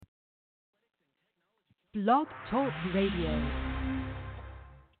Blog Talk Radio.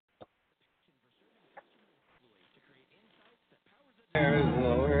 There is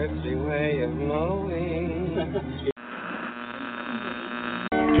no earthly way of knowing.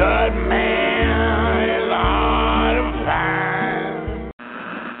 Goodman is out of time.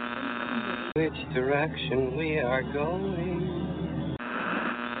 Which direction we are going?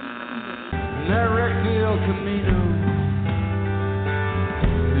 Directly El Camino.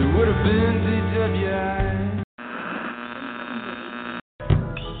 It would have been DWI.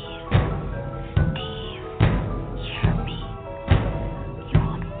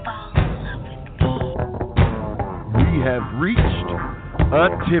 We have reached a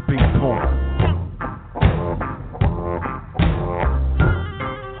tipping point.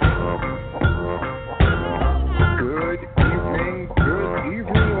 Good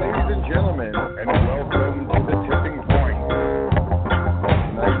evening, ladies and gentlemen, and welcome to the tipping point.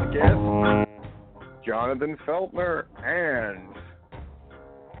 Tonight's guest, Jonathan Feltner, and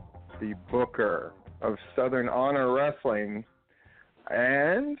the booker of Southern Honor Wrestling,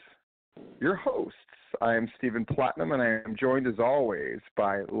 and your hosts. I am Stephen Platinum, and I am joined, as always,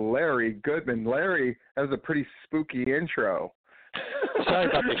 by Larry Goodman. Larry, that was a pretty spooky intro. Sorry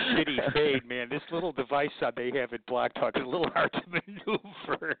about the shitty fade, man. This little device they have at Black Talk is a little hard to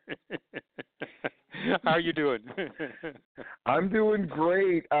maneuver. How are you doing? I'm doing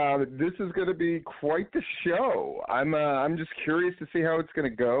great. This is going to be quite the show. I'm just curious to see how it's going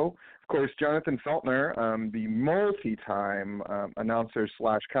to go. Of course, Jonathan Feltner, the multi-time announcer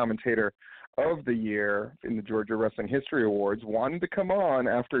 / commentator of the year in the Georgia Wrestling History Awards, wanted to come on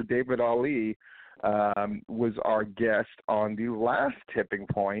after David Ali was our guest on the last tipping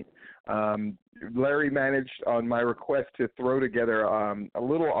point. Larry managed, on my request, to throw together a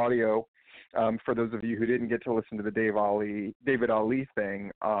little audio for those of you who didn't get to listen to the David Ali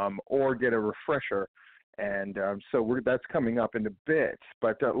thing or get a refresher. And so that's coming up in a bit.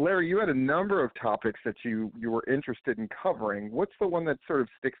 But, Larry, you had a number of topics that you were interested in covering. What's the one that sort of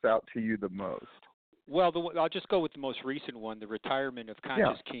sticks out to you the most? Well, I'll just go with the most recent one, the retirement of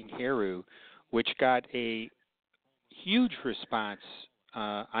Conscious King Heru, which got a huge response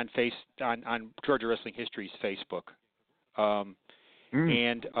on Georgia Wrestling History's Facebook.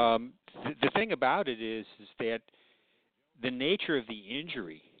 And the thing about it is that the nature of the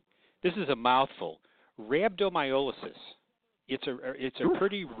injury, this is a mouthful, rhabdomyolysis. It's a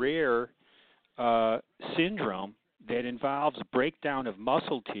pretty rare syndrome that involves breakdown of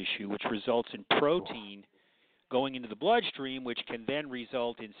muscle tissue, which results in protein going into the bloodstream, which can then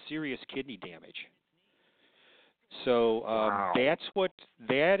result in serious kidney damage. So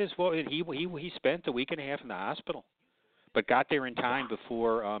that is what he spent a week and a half in the hospital, but got there in time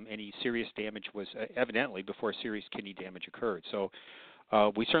before any serious damage was evidently before serious kidney damage occurred. So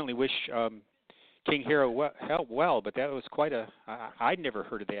we certainly wish King Hero well, but that was quite I'd never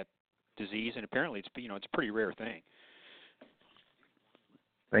heard of that disease, and apparently it's a pretty rare thing.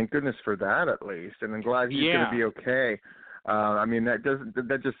 Thank goodness for that, at least, and I'm glad he's going to be okay. I mean, that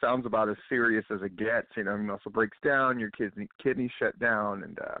just sounds about as serious as it gets. Muscle breaks down, your kidneys shut down,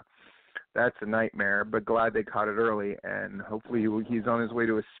 and that's a nightmare. But glad they caught it early, and hopefully he's on his way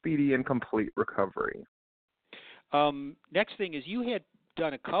to a speedy and complete recovery. Next thing is, you had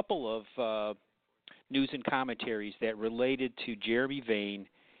done a couple of news and commentaries that related to Jeremy Vane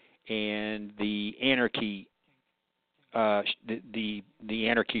and the Anarchy, the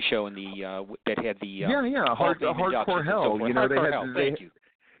Anarchy show and that had the Hardcore Hell. Thank you.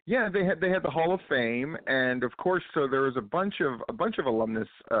 Yeah, they had the Hall of Fame, and of course, so there was a bunch of alumnus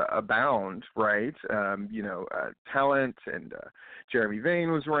abound, right? Talent, and Jeremy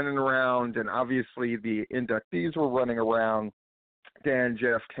Vane was running around, and obviously the inductees were running around. Dan,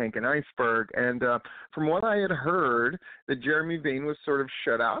 Jeff, Tank, and Iceberg. And from what I had heard, that Jeremy Vane was sort of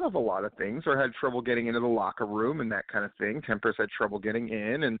shut out of a lot of things, or had trouble getting into the locker room and that kind of thing. Tempest had trouble getting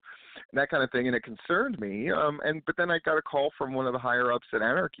in and that kind of thing, and it concerned me. But then I got a call from one of the higher-ups at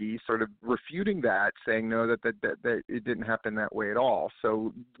Anarchy sort of refuting that, saying no, that it didn't happen that way at all.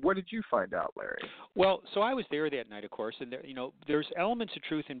 So what did you find out, Larry? Well, so I was there that night, of course, and there's elements of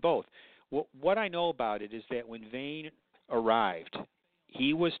truth in both. What I know about it is that when Vane arrived,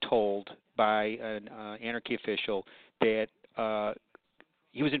 he was told by an Anarchy official that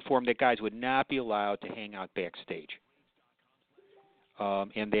he was informed that guys would not be allowed to hang out backstage,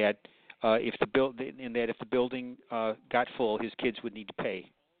 and that if the building got full, his kids would need to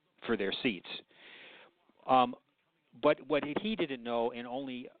pay for their seats. But what he didn't know, and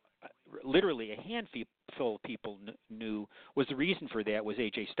only literally a handful of people knew, was the reason for that was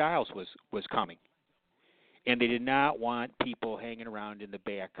AJ Styles was coming. and they did not want people hanging around in the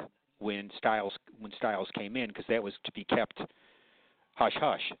back when Styles came in, because that was to be kept hush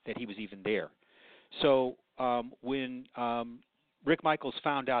hush that he was even there. So when Rick Michaels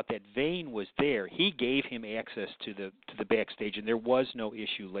found out that Vane was there, he gave him access to the backstage, and there was no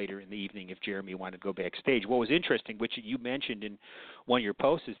issue later in the evening if Jeremy wanted to go backstage. What was interesting, which you mentioned in one of your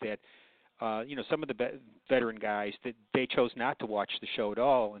posts, is that some of the veteran guys, that they chose not to watch the show at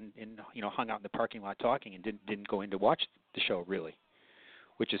all, and hung out in the parking lot talking and didn't go in to watch the show really,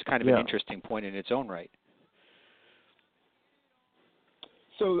 which is kind of an interesting point in its own right.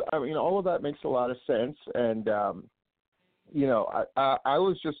 So I mean, all of that makes a lot of sense, and I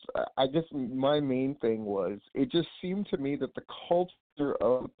was just, I guess my main thing was, it just seemed to me that the culture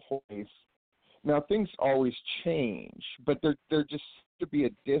of the place. Now things always change, but there just to be a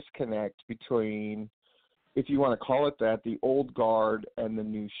disconnect between, if you want to call it that, the old guard and the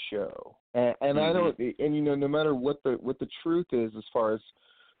new show. And I don't, and no matter what the truth is as far as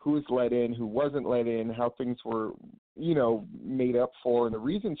who was let in, who wasn't let in, how things were, made up for, and the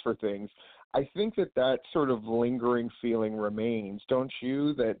reasons for things, I think that sort of lingering feeling remains, don't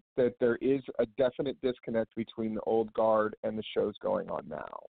you? That there is a definite disconnect between the old guard and the shows going on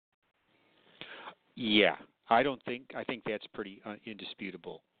now. Yeah, I think that's pretty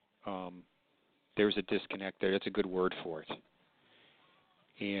indisputable. There's a disconnect there. That's a good word for it.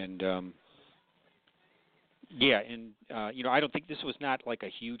 And I don't think this was not like a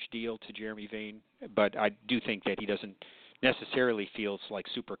huge deal to Jeremy Vane, but I do think that he doesn't necessarily feels like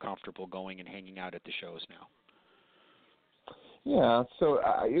super comfortable going and hanging out at the shows now. Yeah, so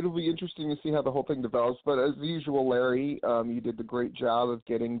it'll be interesting to see how the whole thing develops. But as usual, Larry, you did the great job of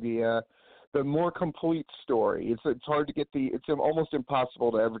getting the more complete story. It's hard to get it's almost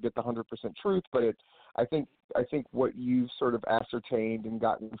impossible to ever get the 100% truth, but I think what you've sort of ascertained and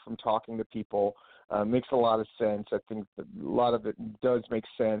gotten from talking to people makes a lot of sense. I think that a lot of it does make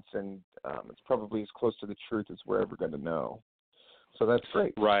sense, and it's probably as close to the truth as we're ever going to know. So that's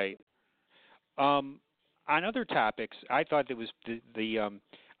great. Right. On other topics, I thought there was the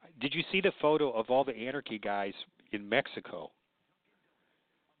did you see the photo of all the Anarchy guys in Mexico?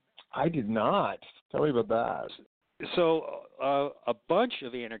 I did not. Tell me about that. So a bunch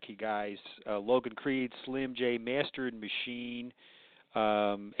of Anarchy guys, Logan Creed, Slim J, Master and Machine,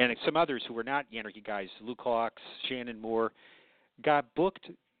 and some others who were not Anarchy guys, Luke Hawks, Shannon Moore, got booked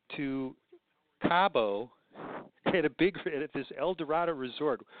to Cabo at this El Dorado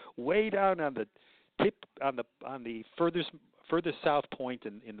resort, way down on the tip on the furthest south point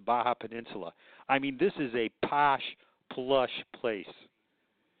in the Baja Peninsula. I mean, this is a posh, plush place.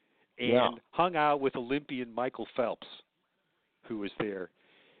 And hung out with Olympian Michael Phelps, who was there.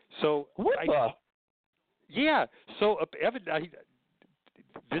 So So Evan,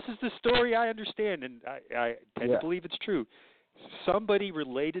 this is the story I understand, and I tend to believe it's true. Somebody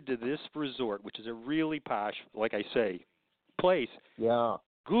related to this resort, which is a really posh, like I say, place,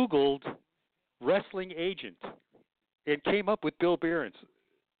 Googled wrestling agent and came up with Bill Behrens.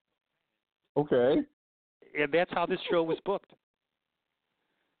 Okay. And that's how this show was booked.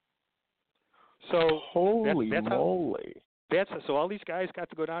 So holy moly! So all these guys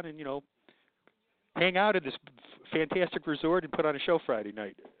got to go down and hang out at this fantastic resort and put on a show Friday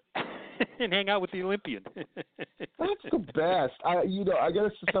night and hang out with the Olympian. That's the best. I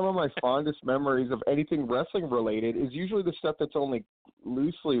guess some of my fondest memories of anything wrestling related is usually the stuff that's only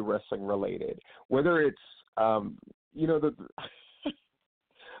loosely wrestling related, whether it's the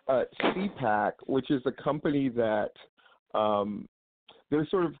CPAC, which is a company that. They're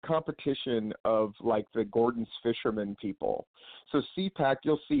sort of competition of like the Gordon's Fisherman people. So CPAC,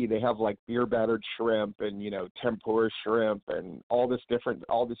 you'll see they have like beer battered shrimp and tempura shrimp and all this different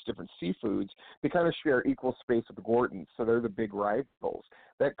seafoods. They kind of share equal space with the Gordons, so they're the big rivals.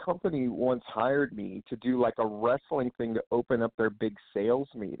 That company once hired me to do like a wrestling thing to open up their big sales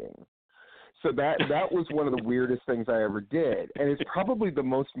meeting. So that was one of the weirdest things I ever did, and it's probably the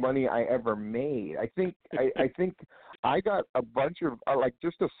most money I ever made. I think I got a bunch of like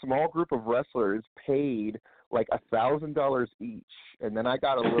just a small group of wrestlers paid like $1,000 each, and then I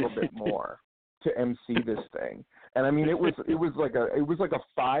got a little bit more to MC this thing. And I mean, it was like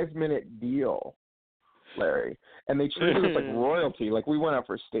a 5-minute deal, Larry, and they treated us like royalty. Like we went out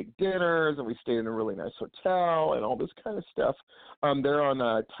for steak dinners, and we stayed in a really nice hotel, and all this kind of stuff. They're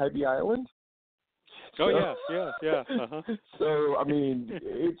on Tybee Island. Oh yeah. Uh-huh. So I mean,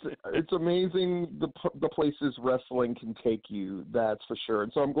 it's amazing the places wrestling can take you. That's for sure.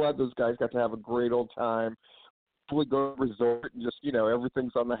 And so I'm glad those guys got to have a great old time. We go to a resort and just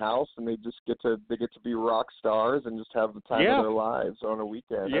everything's on the house, and they get to be rock stars and just have the time of their lives on a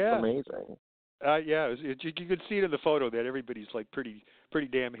weekend. That's amazing. You can see it in the photo that everybody's like pretty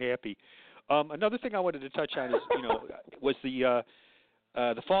damn happy. Another thing I wanted to touch on is, was the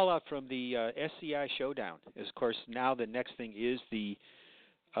fallout from the SCI Showdown. Is, of course, now the next thing is the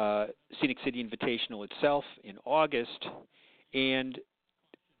Scenic City Invitational itself in August, and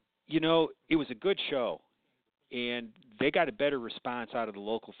it was a good show, and they got a better response out of the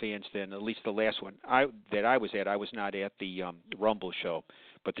local fans than at least the last one that I was at. I was not at the Rumble show,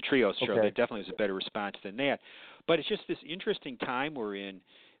 but the Trios show. There definitely was a better response than that. But it's just this interesting time we're in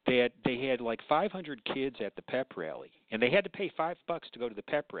that they had like 500 kids at the pep rally, and they had to pay $5 to go to the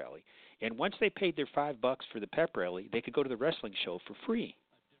pep rally. And once they paid their $5 for the pep rally, they could go to the wrestling show for free.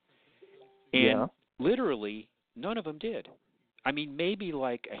 And literally, none of them did. I mean, maybe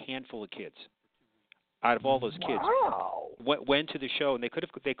like a handful of kids out of all those kids went to the show, and they could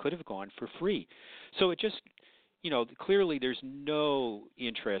have gone for free. So it just, clearly there's no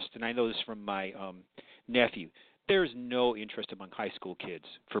interest, and I know this from my nephew. There's no interest among high school kids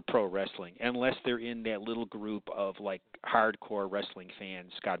for pro wrestling unless they're in that little group of like hardcore wrestling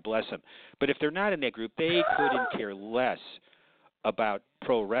fans. God bless them. But if they're not in that group, they couldn't care less about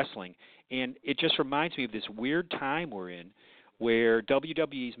pro wrestling. And it just reminds me of this weird time we're in where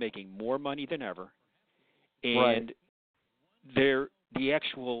WWE is making more money than ever, and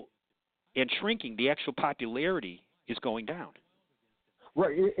shrinking. The actual popularity is going down.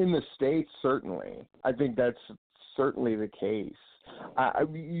 Right, in the States, certainly. I think that's certainly the case.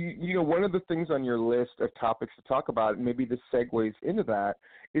 One of the things on your list of topics to talk about, maybe this segues into that,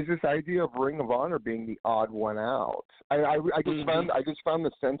 is this idea of Ring of Honor being the odd one out. I just found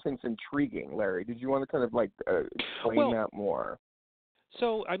the sentence intriguing, Larry. Did you want to kind of explain that more?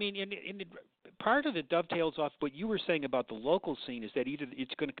 So, I mean, part of it dovetails off what you were saying about the local scene, is that either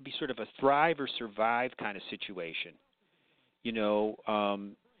it's going to be sort of a thrive or survive kind of situation.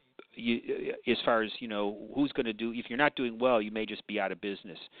 As far as, who's going to do, if you're not doing well, you may just be out of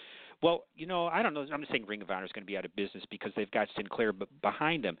business. Well, I don't know. I'm not saying Ring of Honor is going to be out of business because they've got Sinclair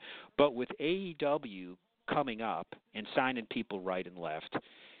behind them. But with AEW coming up and signing people right and left,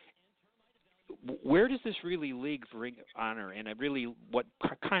 where does this really league for Ring of Honor? And what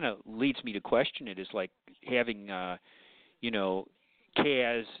kind of leads me to question it is like having,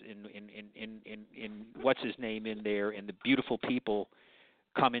 Kaz and what's his name in there, and the beautiful people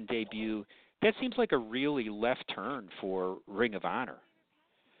come and debut. That seems like a really left turn for Ring of Honor.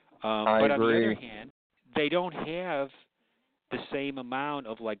 But on the other hand, they don't have the same amount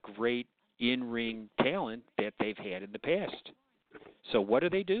of great in-ring talent that they've had in the past. So what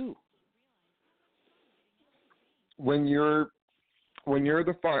do? When you're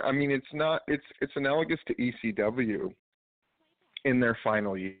the far, I mean, it's analogous to ECW in their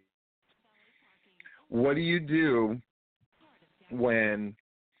final year. What do you do when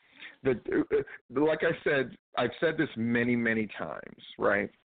like I said, I've said this many, many times,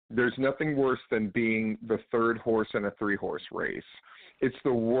 right? There's nothing worse than being the third horse in a 3-horse race. It's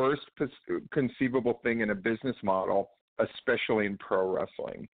the worst conceivable thing in a business model, especially in pro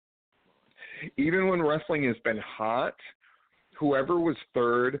wrestling. Even when wrestling has been hot, whoever was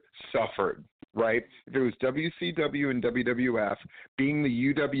third suffered, right? If it was WCW and WWF, being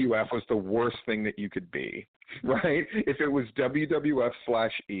the UWF was the worst thing that you could be, right? If it was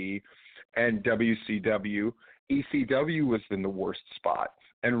WWF/E and WCW, ECW was in the worst spot.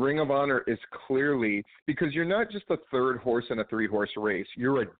 And Ring of Honor is clearly, because you're not just a third horse in a 3-horse race,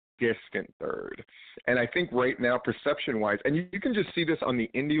 you're a distant third. And I think right now, perception-wise, and you can just see this on the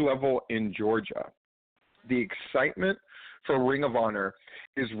indie level in Georgia, the excitement for Ring of Honor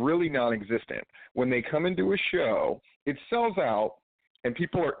is really non-existent. When they come into a show, it sells out and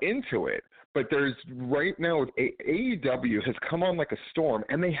people are into it. But there's right now, AEW has come on like a storm,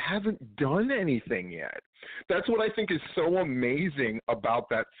 and they haven't done anything yet. That's what I think is so amazing about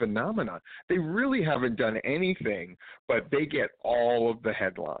that phenomenon. They really haven't done anything, but they get all of the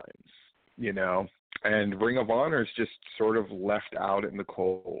headlines, and Ring of Honor is just sort of left out in the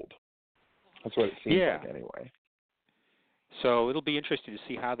cold. That's what it seems like anyway. So it'll be interesting to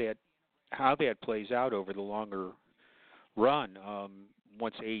see how that plays out over the longer run.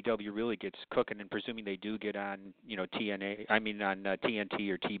 Once AEW really gets cooking, and presuming they do get on, on TNT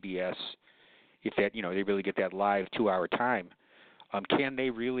or TBS, if that, they really get that live 2-hour time, can they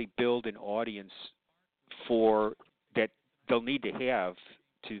really build an audience for that they'll need to have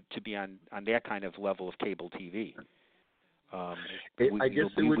to be on that kind of level of cable TV? I guess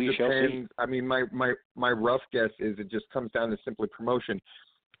it would depend. I mean, my rough guess is it just comes down to simply promotion.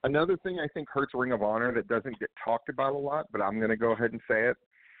 Another thing I think hurts Ring of Honor that doesn't get talked about a lot, but I'm going to go ahead and say it.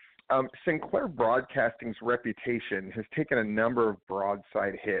 Sinclair Broadcasting's reputation has taken a number of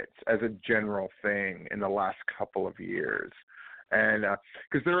broadside hits as a general thing in the last couple of years. And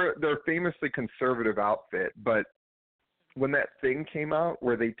because they're a famously conservative outfit, but when that thing came out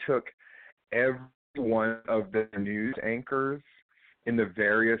where they took every one of the news anchors in the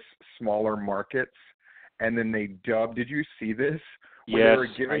various smaller markets, and then they dubbed. Did you see this? When yes, they were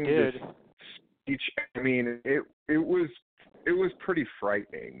giving I did. This speech. I mean, it was pretty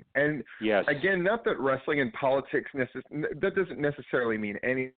frightening. And Yes. again, not that wrestling and politics that doesn't necessarily mean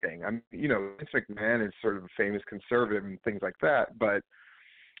anything. Vince McMahon is sort of a famous conservative and things like that, but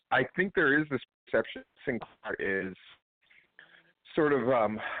I think there is this perception Sinclair is sort of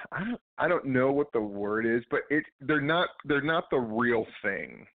I don't know what the word is, but they're not the real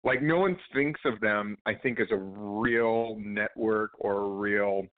thing. Like, no one thinks of them, I think, as a real network or a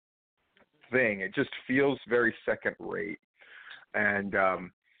real thing. It just feels very second rate. And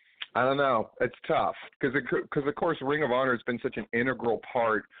I don't know. It's tough because of course Ring of Honor has been such an integral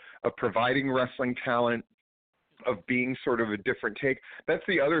part of providing wrestling talent, of being sort of a different take. That's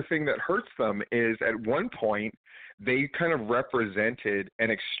the other thing that hurts them is at one point they kind of represented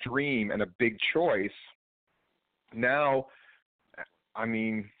an extreme and a big choice. Now, I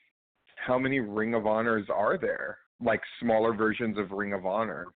mean, how many Ring of Honors are there? Like smaller versions of Ring of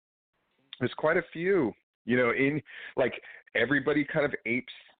Honor. There's quite a few. In like everybody kind of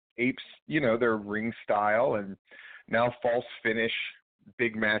apes, their ring style, and now false finish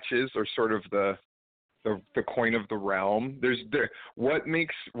big matches are sort of the coin of the realm. What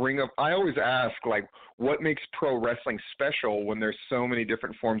makes I always ask, like, what makes pro wrestling special when there's so many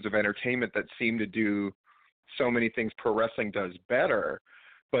different forms of entertainment that seem to do so many things pro wrestling does better,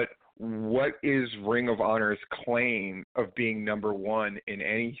 but what is Ring of Honor's claim of being number one in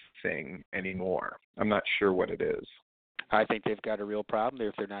anything anymore? I'm not sure what it is. I think they've got a real problem there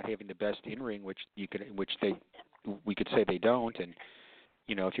if they're not having the best in-ring, which we could say they don't. And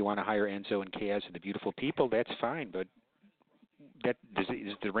if you want to hire Enzo and Kaz and the beautiful people, that's fine. But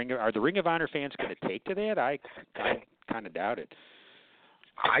are the Ring of Honor fans going to take to that? I kind of doubt it.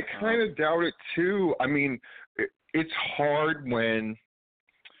 I kind of doubt it too. I mean, it's hard when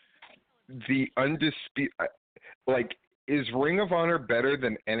the undisputed, like, is Ring of Honor better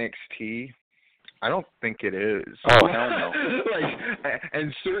than NXT? I don't think it is. Oh, hell no.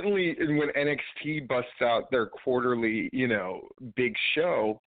 And certainly when NXT busts out their quarterly, big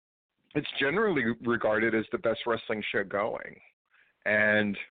show, it's generally regarded as the best wrestling show going.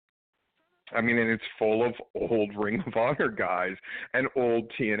 And I mean, and it's full of old Ring of Honor guys and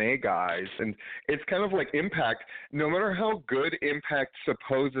old TNA guys. And it's kind of like Impact, no matter how good Impact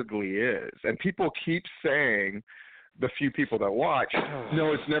supposedly is, and people keep saying, the few people that watch,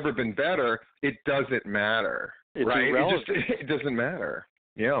 no, it's never been better. It doesn't matter, it's right? Irrelevant. It doesn't matter.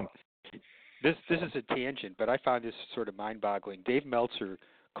 Yeah. This is a tangent, but I found this sort of mind-boggling. Dave Meltzer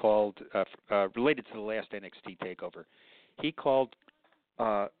called, related to the last NXT takeover, he called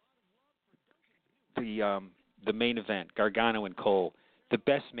the main event, Gargano and Cole, the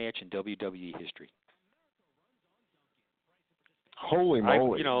best match in WWE history. Holy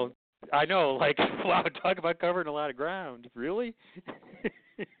moly! I know, like, wow, talk about covering a lot of ground. Really?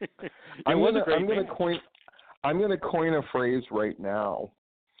 I'm going to coin a phrase right now,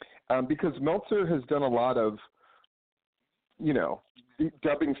 because Meltzer has done a lot of,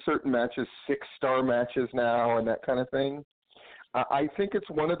 dubbing certain matches 6-star matches now and that kind of thing. I think it's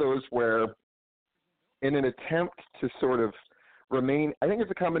one of those where, in an attempt to sort of remain, I think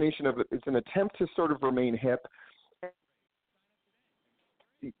it's a combination of it's an attempt to sort of remain hip.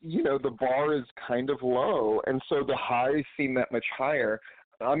 The bar is kind of low, and so the highs seem that much higher.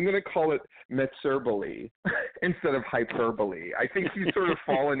 I'm going to call it metzerbole instead of hyperbole. I think he's sort of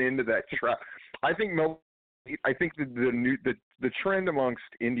fallen into that trap. I think the trend amongst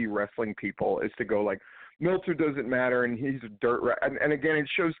indie wrestling people is to go like, Meltzer doesn't matter, and he's a dirt rat. And again, it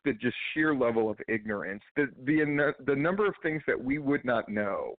shows the just sheer level of ignorance. The number of things that we would not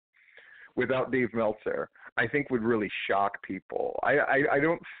know without Dave Meltzer, I think would really shock people. I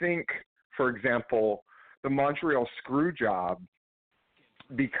don't think, for example, the Montreal Screwjob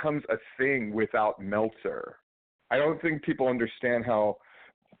becomes a thing without Meltzer. I don't think people understand how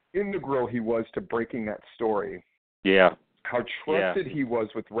integral he was to breaking that story. Yeah. How trusted he was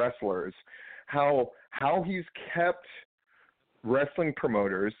with wrestlers. How he's kept wrestling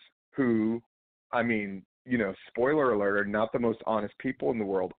promoters who, I mean, spoiler alert, are not the most honest people in the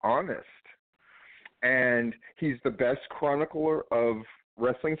world, honest. And he's the best chronicler of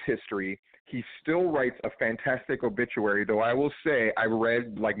wrestling's history. he still writes a fantastic obituary, though I will say I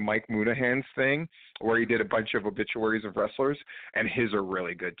read like Mike Moonaghan's thing where he did a bunch of obituaries of wrestlers, and his are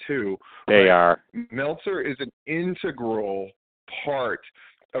really good too. They are. Meltzer is an integral part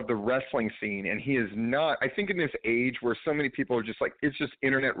of the wrestling scene, and he is not, I think in this age where so many people are just like, it's just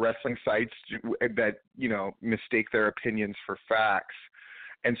internet wrestling sites that, you know, mistake their opinions for facts.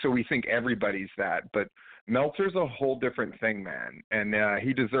 And so we think everybody's that, but Meltzer's a whole different thing, man, and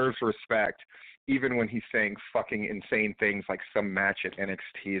he deserves respect, even when he's saying fucking insane things like some match at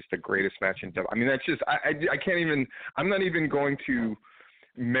NXT is the greatest match in WWE. I mean, that's just, I can't even, I'm not even going to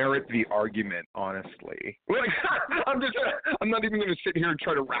merit the argument, honestly. Like, I'm not even going to sit here and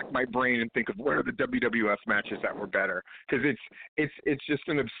try to rack my brain and think of what are the WWF matches that were better, because it's just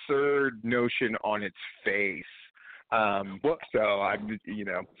an absurd notion on its face. So I'm, you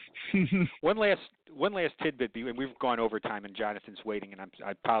know. One last tidbit, and we've gone over time, and Jonathan's waiting, and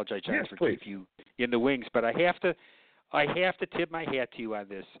I apologize, Jonathan, for keeping you in the wings, but I have to tip my hat to you on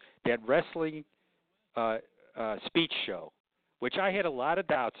this. That wrestling speech show, which I had a lot of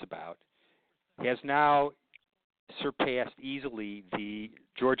doubts about, has now surpassed easily the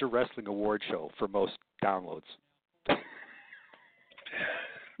Georgia Wrestling Award show for most downloads.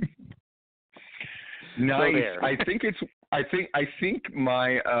 Nice. So I think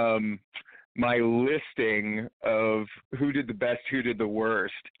my my listing of who did the best, who did the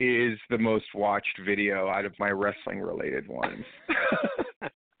worst is the most watched video out of my wrestling related ones.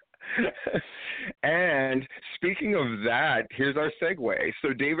 And speaking of that, here's our segue.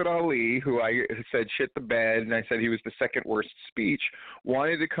 So David Ali, who I said shit the bed, and I said he was the second worst speech,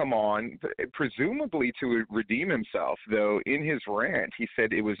 wanted to come on, presumably to redeem himself, though in his rant he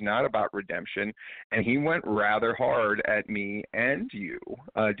said it was not about redemption, and he went rather hard at me and you.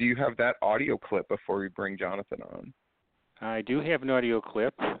 Do you have that audio clip before we bring Jonathan on? I do have an audio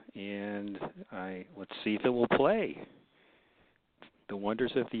clip, and let's see if it will play. The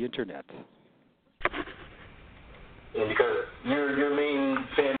wonders of the internet. And because your main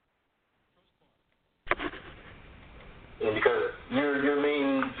fan, and because your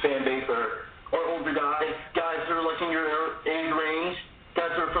main fan base are older guys who are like in your age range,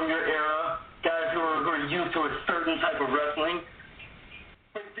 guys who are from your era, guys who are used to a certain type of wrestling.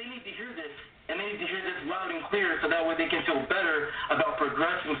 But they need to hear this, and they need to hear this loud and clear, so that way they can feel better about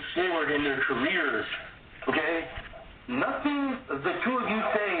progressing forward in their careers. Okay? Nothing the two of you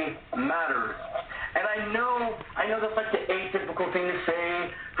say matters. And I know that's like the atypical thing to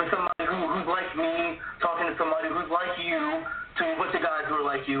say for somebody who's like me, talking to somebody who's like you, to a bunch of guys who are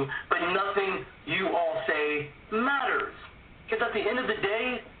like you, but nothing you all say matters. Because at the end of the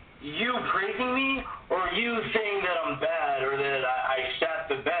day, you praising me or you saying that I'm bad or that I shat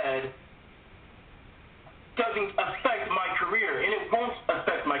the bed doesn't affect my career, and it won't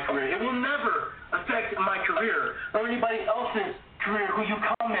affect my career. It will never affect my career or anybody else's career who you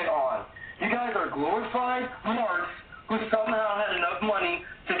comment on. You guys are glorified marks who somehow had enough money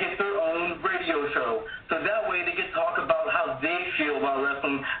to get their own radio show. So that way they can talk about how they feel about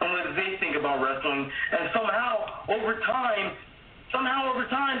wrestling and what they think about wrestling. And somehow over time,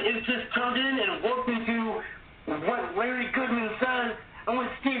 it's just turned in and worked into what Larry Goodman says and what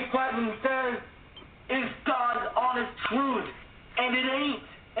Steve Platinum says is God's honest truth. And it ain't.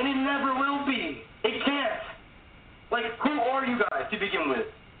 And it never will be. It can't. Like, who are you guys to begin with?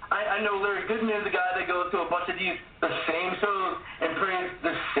 I know Larry Goodman is the guy that goes to a bunch of the same shows and praise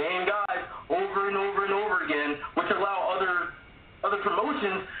the same guys over and over and over again, which allow other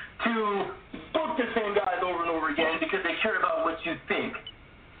promotions to book the same guys over and over again because they care about what you think.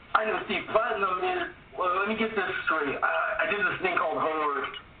 I know Steve Platinum is, well, let me get this straight. I did this thing called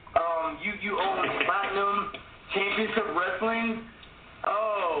homework. You own Platinum Championship Wrestling?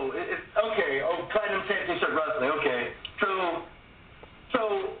 Oh, okay. Oh, Platinum Championship Wrestling. Okay.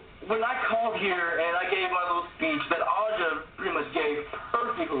 So when I called here and I gave my little speech that Aja pretty much gave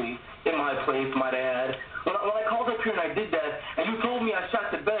perfectly in my place, might I add. When I called up here and I did that, and you told me I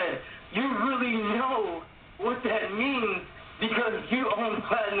shot the bed, you really know what that means because you own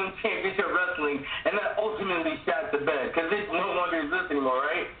Platinum Championship Wrestling, and that ultimately shot the bed because it no longer exists anymore,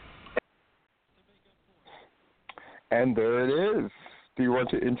 right? And there it is. Do you want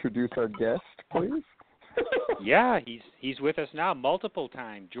to introduce our guest, please? Yeah, he's with us now,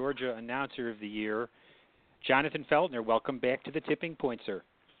 multiple-time Georgia Announcer of the Year, Jonathan Feltner. Welcome back to the Tipping Point, sir.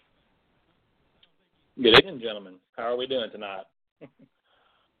 Good evening, gentlemen. How are we doing tonight?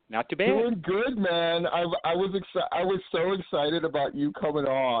 Not too bad. Doing good, man. I was so excited about you coming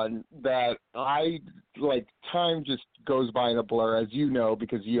on that time just goes by in a blur, as you know,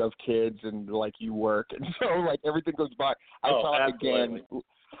 because you have kids and you work, and so everything goes by. I thought absolutely. again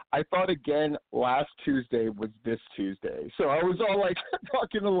I thought again last Tuesday was this Tuesday. So I was all like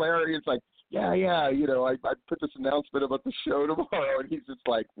talking to Larry. It's like, yeah, I put this announcement about the show tomorrow, and he's just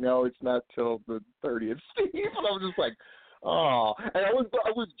like, no, it's not till the 30th, Steve. And I was just like, oh, and I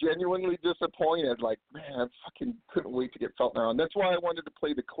was genuinely disappointed. Like, man, I fucking couldn't wait to get Feltner on. That's why I wanted to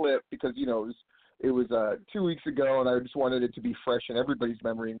play the clip because it was 2 weeks ago, and I just wanted it to be fresh in everybody's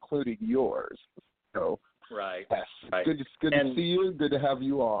memory, including yours. So, right, yes, right. Good to see you. Good to have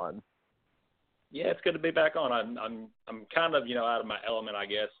you on. Yeah, it's good to be back on. I'm kind of out of my element, I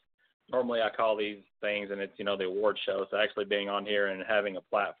guess. Normally I call these things, and it's the award show. So actually being on here and having a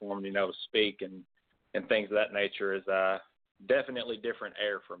platform, to speak and things of that nature is definitely different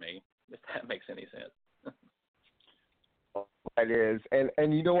air for me, if that makes any sense. It is.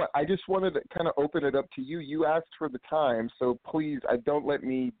 And you know what? I just wanted to kind of open it up to you. You asked for the time, so please, don't let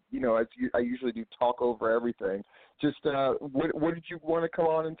me, as I usually do, talk over everything. Just what did you want to come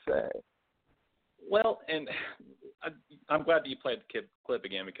on and say? Well, and I'm glad that you played the clip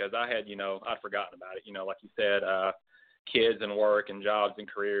again because I had, I'd forgotten about it. Like you said, kids and work and jobs and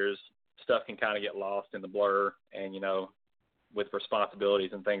careers, stuff can kind of get lost in the blur and, with responsibilities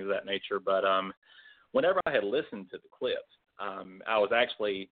and things of that nature. But whenever I had listened to the clip, I was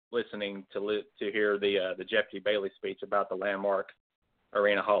actually listening to hear the Jeff G. Bailey speech about the Landmark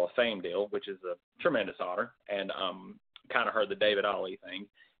Arena Hall of Fame deal, which is a tremendous honor, and kind of heard the David Ali thing.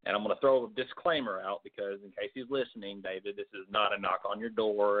 And I'm going to throw a disclaimer out because in case he's listening, David, this is not a knock on your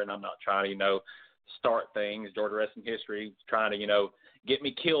door, and I'm not trying to, start things, Georgia wrestling history, trying to, get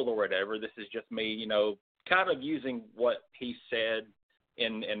me killed or whatever. This is just me, kind of using what he said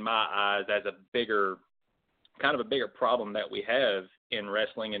in my eyes as a bigger problem that we have in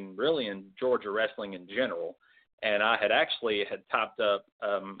wrestling and really in Georgia wrestling in general. And I had typed up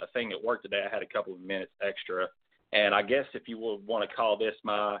a thing at work today. I had a couple of minutes extra. And I guess if you would want to call this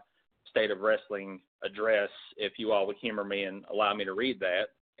my State of Wrestling address, if you all would humor me and allow me to read that,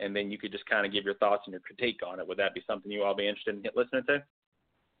 and then you could just kind of give your thoughts and your critique on it. Would that be something you all be interested in listening to?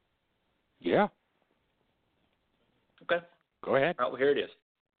 Yeah. Okay. Go ahead. All right, well, here it is.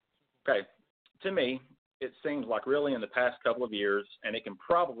 Okay. To me, it seems like really in the past couple of years, and it can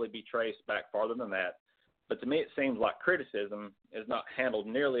probably be traced back farther than that, but to me it seems like criticism is not handled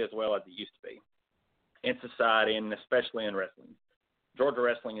nearly as well as it used to be in society and especially in wrestling, Georgia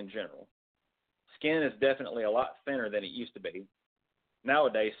wrestling in general. Skin is definitely a lot thinner than it used to be.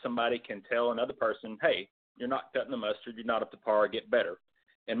 Nowadays, somebody can tell another person, hey, you're not cutting the mustard, you're not up to par, get better.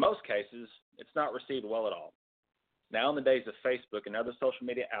 In most cases, it's not received well at all. Now in the days of Facebook and other social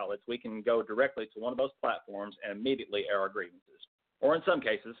media outlets, we can go directly to one of those platforms and immediately air our grievances, or in some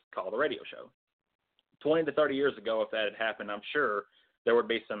cases, call the radio show. 20 to 30 years ago, if that had happened, I'm sure there would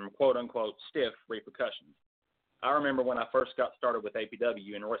be some quote-unquote stiff repercussions. I remember when I first got started with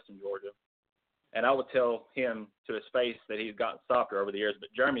APW in Royston, Georgia, and I would tell him to his face that he's gotten softer over the years,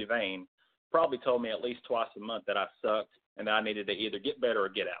 but Jeremy Vane probably told me at least twice a month that I sucked and that I needed to either get better or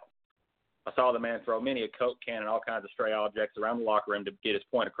get out. I saw the man throw many a Coke can and all kinds of stray objects around the locker room to get his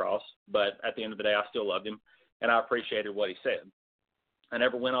point across, but at the end of the day, I still loved him, and I appreciated what he said. I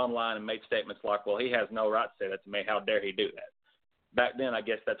never went online and made statements like, well, he has no right to say that to me. How dare he do that? Back then, I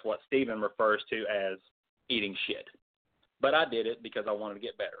guess that's what Steven refers to as eating shit. But I did it because I wanted to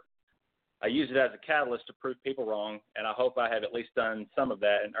get better. I used it as a catalyst to prove people wrong, and I hope I have at least done some of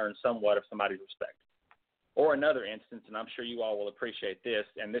that and earned somewhat of somebody's respect. Or another instance, and I'm sure you all will appreciate this,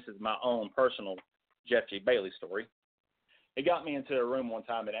 and this is my own personal Jeff G. Bailey story. He got me into a room one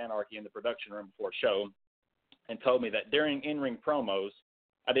time at Anarchy in the production room before a show and told me that during in-ring promos,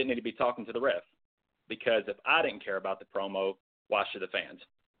 I didn't need to be talking to the ref because if I didn't care about the promo, why should the fans?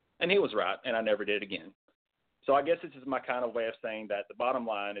 And he was right, and I never did again. So I guess this is my kind of way of saying that the bottom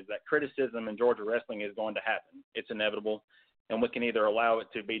line is that criticism in Georgia wrestling is going to happen. It's inevitable, and we can either allow it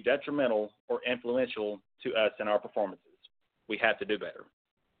to be detrimental or influential to us in our performances. We have to do better.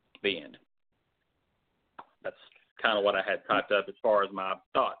 The end. That's kind of what I had typed up as far as my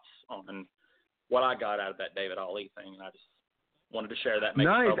thoughts on what I got out of that David Ali thing, and I just wanted to share that.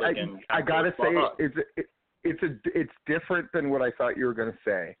 Nice. I gotta say, it's different than what I thought you were going to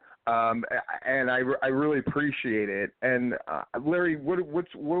say, and I really appreciate it. And Larry, what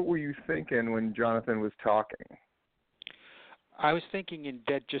were you thinking when Jonathan was talking? I was thinking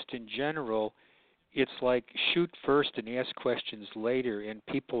that just in general, it's like shoot first and ask questions later, and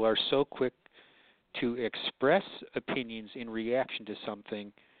people are so quick to express opinions in reaction to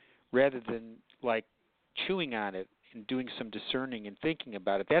something rather than like chewing on it and doing some discerning and thinking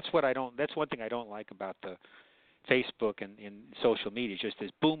about it. That's one thing I don't like about the Facebook and social media, just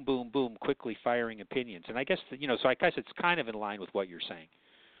this boom, boom, boom, quickly firing opinions. And I guess, so I guess it's kind of in line with what you're saying.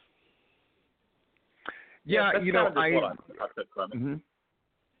 Yeah, that's you know, kind of just what I took from it. Mm-hmm.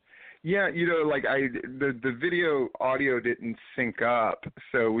 Yeah, you know, like the video audio didn't sync up,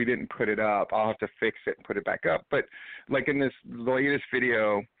 so we didn't put it up. I'll have to fix it and put it back up. But like in this latest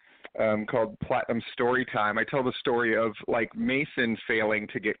video called Platinum Storytime, I tell the story of like Mason failing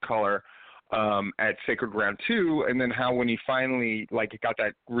to get color at Sacred Ground 2, and then how when he finally like got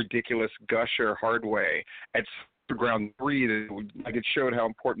that ridiculous gusher hard way at Ground 3, that like it showed how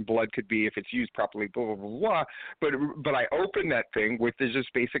important blood could be if it's used properly, blah blah blah blah. But I opened that thing with just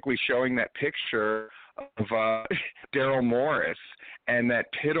basically showing that picture of Daryl Morris and that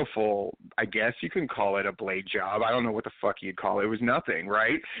pitiful, I guess you can call it a blade job. I don't know what the fuck you'd call it. It was nothing,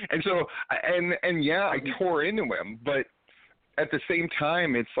 right? And so and yeah, I tore into him, but at the same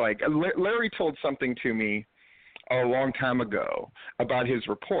time, it's like Larry told something to me a long time ago about his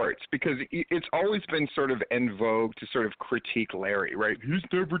reports, because it's always been sort of en vogue to sort of critique Larry, right? He's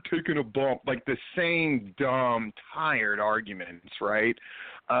never taken a bump, like the same dumb, tired arguments, right?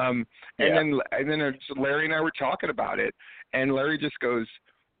 And then Larry and I were talking about it, and Larry just goes,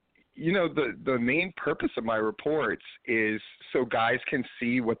 you know, the main purpose of my reports is so guys can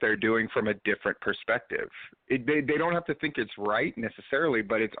see what they're doing from a different perspective. They don't have to think it's right necessarily,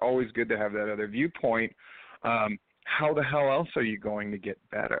 but it's always good to have that other viewpoint. How the hell else are you going to get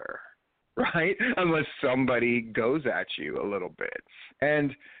better, right? Unless somebody goes at you a little bit.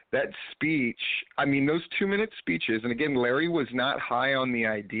 And that speech, I mean, those 2-minute speeches, and again, Larry was not high on the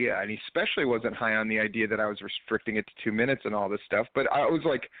idea, and he especially wasn't high on the idea that I was restricting it to 2 minutes and all this stuff, but I was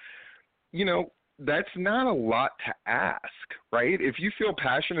like, you know, that's not a lot to ask, right? If you feel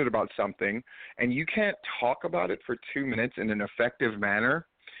passionate about something and you can't talk about it for 2 minutes in an effective manner,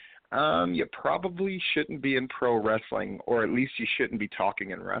 you probably shouldn't be in pro wrestling, or at least you shouldn't be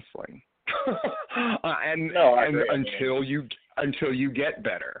talking in wrestling. and until you get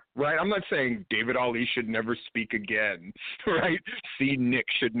better, right? I'm not saying David Ali should never speak again, right? C. Nick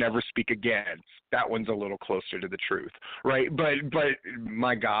should never speak again. That one's a little closer to the truth, right? But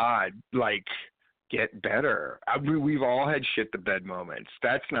my God, like, get better. We've all had shit the bed moments.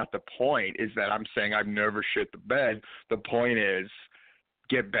 That's not the point. Is that I'm saying I've never shit the bed. The point is,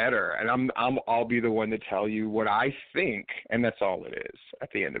 get better, and I'll be the one to tell you what I think, and that's all it is at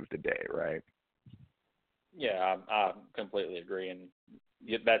the end of the day, right? Yeah, I completely agree, and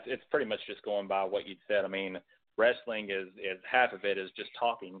it's pretty much just going by what you said. I mean, wrestling is half of it is just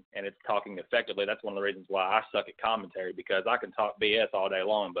talking, and it's talking effectively. That's one of the reasons why I suck at commentary, because I can talk BS all day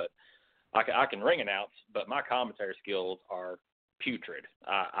long, but I can ring announce, but my commentary skills are putrid.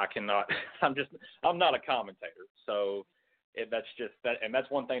 I cannot. I'm not a commentator, so. That's just that, and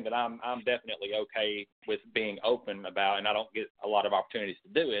that's one thing that I'm definitely okay with being open about, and I don't get a lot of opportunities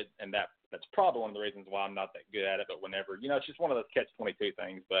to do it, and that's probably one of the reasons why I'm not that good at it. But whenever, you know, it's just one of those catch-22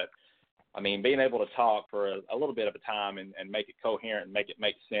 things. But I mean, being able to talk for a little bit of a time and make it coherent and make it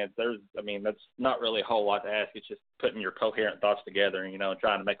make sense. That's not really a whole lot to ask. It's just putting your coherent thoughts together, and, you know, and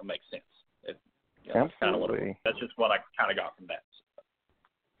trying to make them make sense. Absolutely. That's just what I kind of got from that.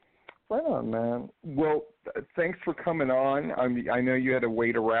 Right on, man. Well, thanks for coming on. I know you had to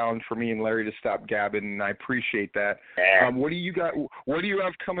wait around for me and Larry to stop gabbing, and I appreciate that. What do you got? What do you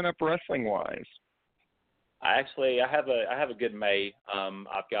have coming up wrestling wise? I have a good May.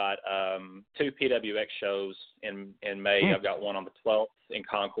 I've got 2 PWX shows in May. I've got one on the 12th in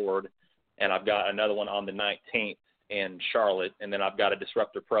Concord, and I've got another one on the 19th in Charlotte, and then I've got a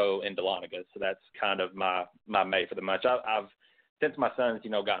Disruptor Pro in Dahlonega. So that's kind of my May for the month. I've since my son's,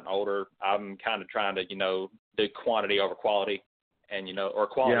 you know, gotten older, I'm kind of trying to, you know, do quantity over quality, and, you know, or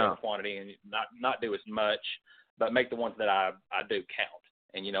quality over quantity, and not do as much, but make the ones that I do count.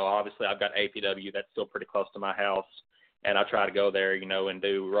 And, you know, obviously I've got APW that's still pretty close to my house, and I try to go there, you know, and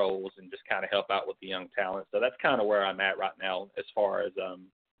do roles and just kind of help out with the young talent. So that's kind of where I'm at right now as far as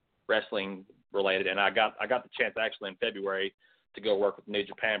wrestling related. And I got the chance actually in February to go work with New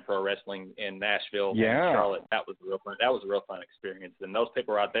Japan Pro Wrestling in Nashville and Charlotte. That was a real fun experience. And those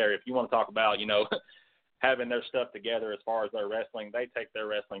people out there, if you want to talk about, you know, having their stuff together as far as their wrestling, they take their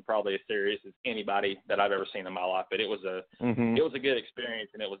wrestling probably as serious as anybody that I've ever seen in my life. But it was a good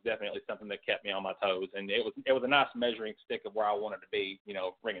experience, and it was definitely something that kept me on my toes. And it was a nice measuring stick of where I wanted to be, you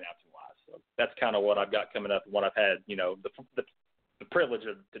know, ring announcing wise. So that's kind of what I've got coming up and what I've had, you know, the privilege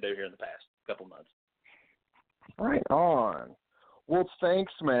to do here in the past couple of months. Right on. Well,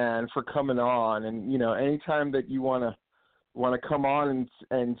 thanks, man, for coming on. And, you know, anytime that you want to come on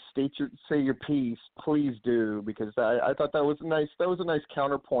and say your piece, please do, because I thought that was a nice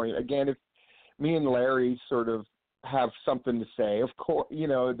counterpoint. Again, if me and Larry sort of have something to say. Of course,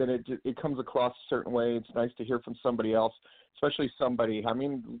 that it comes across a certain way. It's nice to hear from somebody else, especially somebody,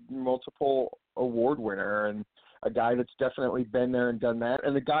 multiple award winner and a guy that's definitely been there and done that,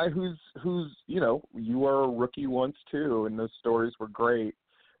 and a guy who's you were a rookie once too, and those stories were great.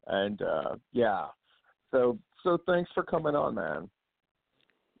 And so thanks for coming on, man.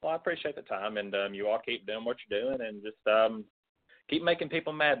 Well, I appreciate the time, and you all keep doing what you're doing, and just keep making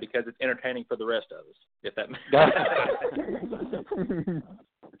people mad because it's entertaining for the rest of us. If that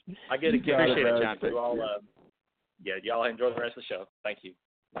I get it. Appreciate it, John. You all, y'all enjoy the rest of the show. Thank you.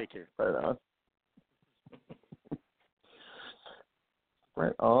 Take care. Right on.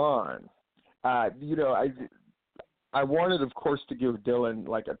 Right on. I wanted, of course, to give Dylan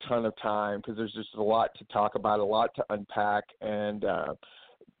like a ton of time because there's just a lot to talk about, a lot to unpack, and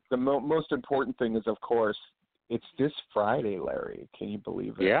the most important thing is, of course, it's this Friday, Larry. Can you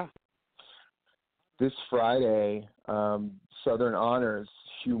believe it? Yeah. This Friday, Southern Honors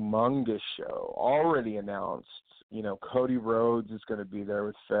humongous show already announced. Cody Rhodes is going to be there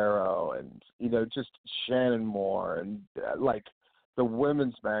with Pharaoh, and just Shannon Moore, and the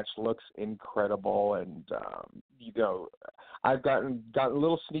women's match looks incredible. And I've gotten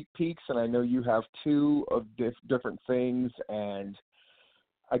little sneak peeks, and I know you have too, of different things. And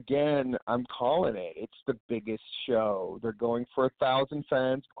again, I'm calling it. It's the biggest show. They're going for 1,000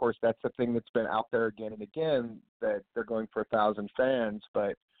 fans. Of course, that's the thing that's been out there again and again, that they're going for 1,000 fans.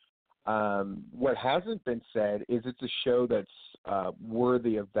 But what hasn't been said is it's a show that's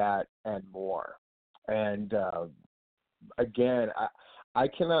worthy of that and more. And again, I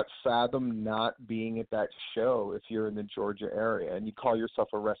cannot fathom not being at that show if you're in the Georgia area and you call yourself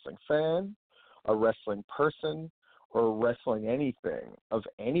a wrestling fan, a wrestling person, or wrestling anything of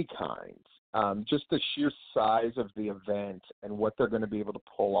any kind. Just the sheer size of the event and what they're going to be able to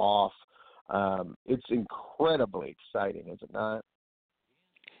pull off, it's incredibly exciting, is it not?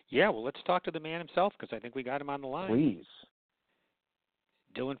 Yeah, well, let's talk to the man himself because I think we got him on the line. Please.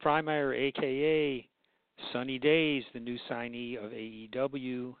 Dylan Frymyer, a.k.a. Sunny Daze, the new signee of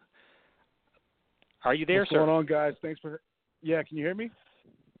AEW. Are you there, What's sir? What's going on, guys? Thanks for... Yeah, can you hear me?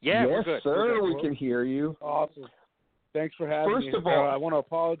 Yeah, yes, we're good. sir. We can hear you. Awesome. Thanks for having me. First of all, I want to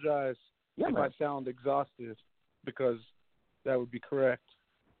apologize if man. I sound exhausted because that would be correct.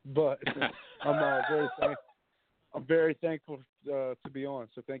 But I'm very thankful to be on.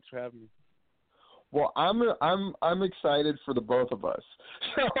 So thanks for having me. Well, I'm excited for the both of us.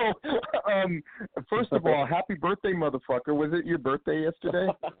 So, first of all, happy birthday, motherfucker! Was it your birthday yesterday?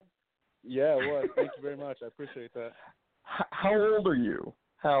 Yeah, it was. Thank you very much. I appreciate that. How old are you?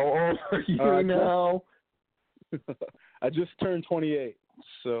 How old are you now? I just turned 28.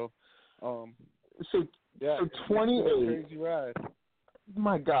 So 28. Crazy ride.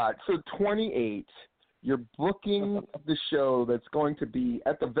 My God. So 28. You're booking the show that's going to be,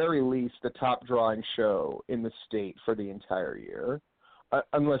 at the very least, the top drawing show in the state for the entire year,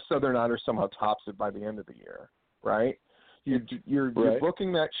 unless Southern Honor somehow tops it by the end of the year, right? You're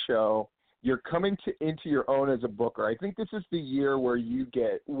booking that show. You're coming into your own as a booker. I think this is the year where you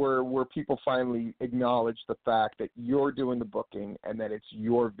get where people finally acknowledge the fact that you're doing the booking and that it's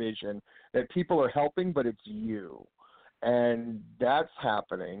your vision, that people are helping, but it's you. And that's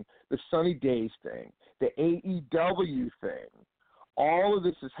happening. The Sunny Daze thing, the AEW thing, all of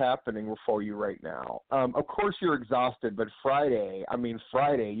this is happening before you right now. Of course, you're exhausted, but Friday,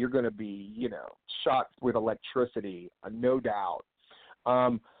 you're going to be, shot with electricity, no doubt.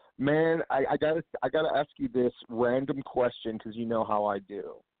 Man, I gotta ask you this random question because you know how I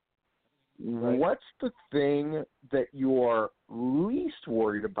do. Right. What's the thing that you're least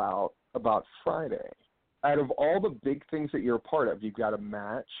worried about Friday? Out of all the big things that you're a part of, you've got a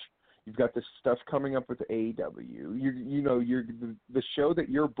match, you've got this stuff coming up with AEW. The show that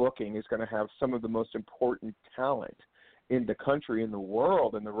you're booking is going to have some of the most important talent in the country, in the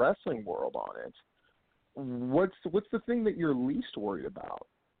world, in the wrestling world on it. What's the thing that you're least worried about?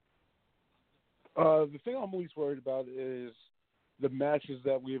 The thing I'm least worried about is the matches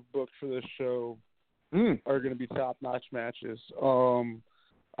that we have booked for this show are going to be top-notch matches.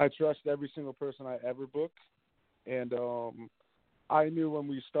 I trust every single person I ever book, and I knew when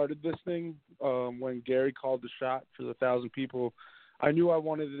we started this thing, when Gary called the shot for the 1,000 people, I knew I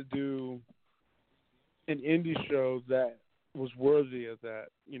wanted to do an indie show that was worthy of that.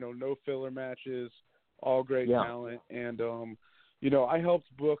 No filler matches, all great talent, and I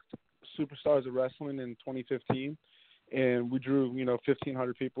helped book Superstars of Wrestling in 2015, and we drew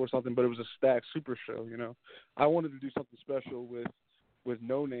 1,500 people or something, but it was a stacked super show. I wanted to do something special with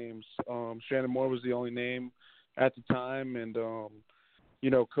no names. Shannon Moore was the only name at the time, and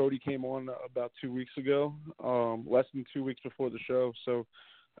Cody came on about 2 weeks ago, less than 2 weeks before the show. So,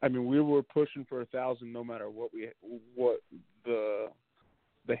 I mean, we were pushing for 1,000 no matter what the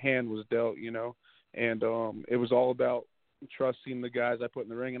hand was dealt, and it was all about trusting the guys I put in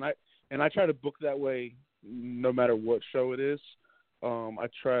the ring, and I try to book that way no matter what show it is. I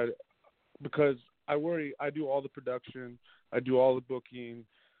try because I do all the production, I do all the booking.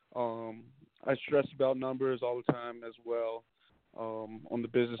 I stress about numbers all the time as well, on the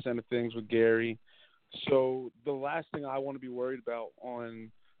business end of things with Gary. So the last thing I want to be worried about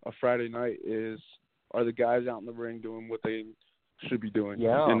on a Friday night are the guys out in the ring doing what they should be doing.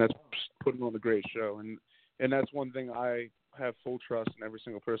 Yeah. And that's putting on a great show. And that's one thing I have full trust in every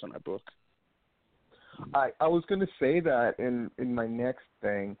single person I book. I was going to say that in my next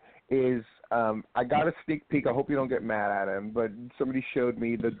thing is I got a sneak peek. I hope you don't get mad at him, but somebody showed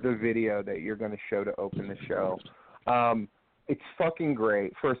me the video that you're going to show to open the show. It's fucking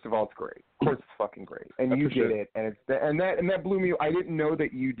great. First of all, it's great. Of course, it's fucking great, and you did it, and that blew me. I didn't know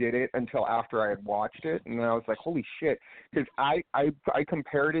that you did it until after I had watched it, and I was like, holy shit, because I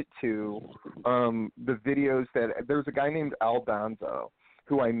compared it to the videos that there's a guy named Al Danzo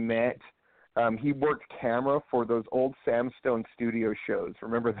who I met. He worked camera for those old Sam Stone studio shows.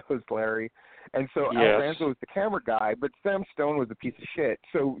 Remember those, Larry? And so yes. Al Danzo was the camera guy, but Sam Stone was a piece of shit.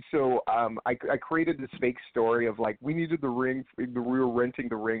 So I created this fake story of like we needed the ring, we were renting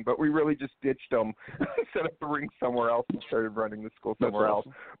the ring, but we really just ditched them, set up the ring somewhere else, and started running the school somewhere else.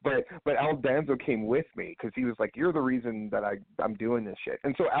 But Al Danzo came with me because he was like, you're the reason that I'm doing this shit.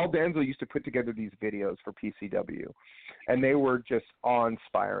 And so Al Danzo used to put together these videos for PCW, and they were just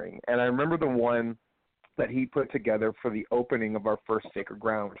awe-inspiring. And I remember the one that he put together for the opening of our first Sacred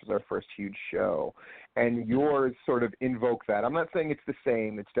Ground, which was our first huge show. And yours sort of invoke that. I'm not saying it's the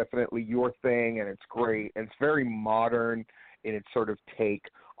same. It's definitely your thing, and it's great. And it's very modern in its sort of take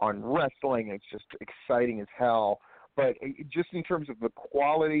on wrestling. It's just exciting as hell. But just in terms of the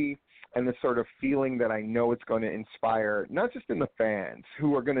quality and the sort of feeling that I know it's going to inspire, not just in the fans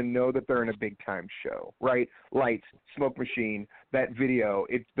who are going to know that they're in a big-time show, right? Lights, smoke machine, that video,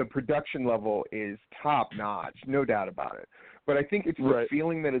 the production level is top-notch, no doubt about it. But I think it's the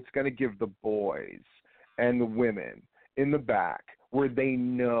feeling that it's going to give the boys and the women in the back where they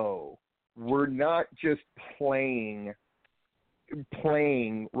know we're not just playing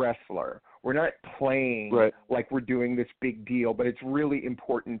wrestler. We're not playing like we're doing this big deal, but it's really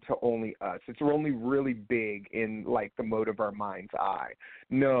important to only us. It's only really big in like the mote of our mind's eye.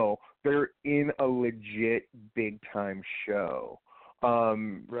 No, they're in a legit big time show.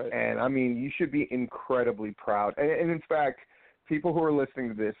 And I mean, you should be incredibly proud. And in fact, people who are listening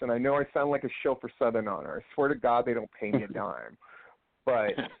to this, and I know I sound like a shill for Southern Honor. I swear to God, they don't pay me a dime.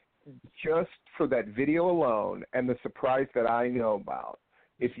 But just for that video alone and the surprise that I know about,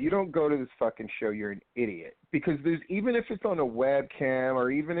 if you don't go to this fucking show, you're an idiot. Because even if it's on a webcam or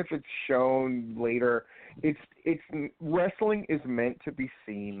even if it's shown later, it's wrestling is meant to be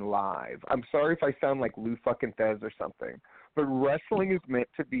seen live. I'm sorry if I sound like Lou fucking Thez or something, but wrestling is meant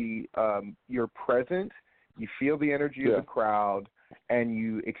to be you're present, you feel the energy of the crowd, and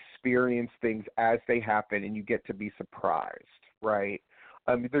you experience things as they happen, and you get to be surprised, right?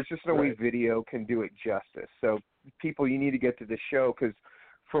 There's just no way video can do it justice. So people, you need to get to the show because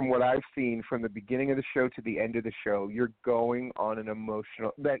from what I've seen from the beginning of the show to the end of the show, you're going on an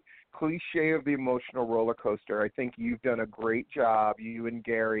emotional, that cliche of the emotional roller coaster. I think you've done a great job, you and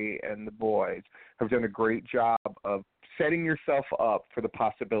Gary and the boys have done a great job of setting yourself up for the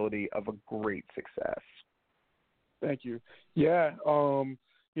possibility of a great success. Thank you. Yeah,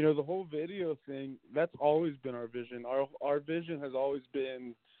 the whole video thing, that's always been our vision. Our vision has always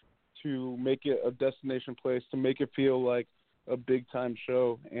been to make it a destination place, to make it feel like a big-time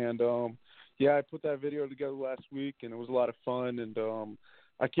show. And, I put that video together last week, and it was a lot of fun. And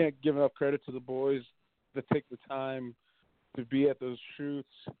I can't give enough credit to the boys that take the time to be at those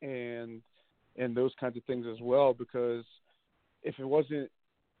shoots and those kinds of things as well, because if it wasn't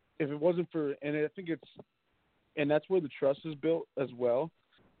for, and I think and that's where the trust is built as well,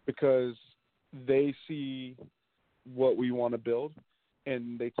 because they see what we want to build,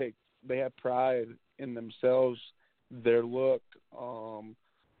 and they have pride in themselves, their look, and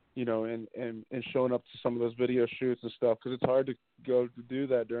showing up to some of those video shoots and stuff, because it's hard to go to do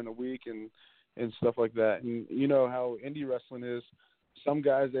that during the week and stuff like that. And you know how indie wrestling is. Some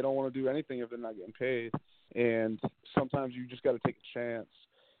guys, they don't want to do anything if they're not getting paid, and sometimes you just got to take a chance.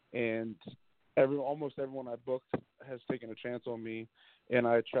 And almost everyone I booked has taken a chance on me, and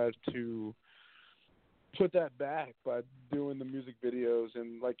I tried to put that back by doing the music videos.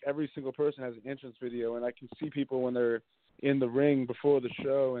 And like every single person has an entrance video, and I can see people when they're in the ring before the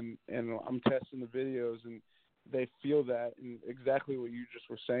show, and I'm testing the videos, and they feel that, and exactly what you just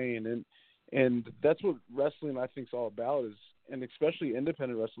were saying, and that's what wrestling I think is all about, and especially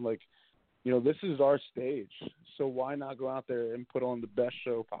independent wrestling. Like, this is our stage, so why not go out there and put on the best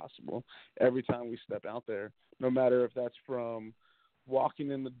show possible every time we step out there, no matter if that's from walking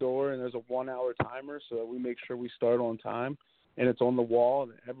in the door and there's a 1-hour timer so that we make sure we start on time and it's on the wall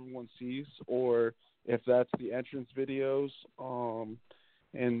and everyone sees, or if that's the entrance videos,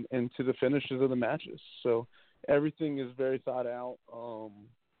 and to the finishes of the matches. So everything is very thought out,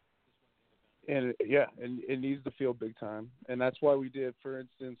 and it needs to feel big time. And that's why we did, for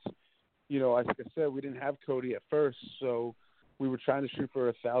instance, like I said, we didn't have Cody at first, so we were trying to shoot for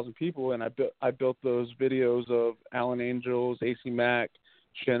 1,000 people, and I built those videos of Alan Angels, AC Mack,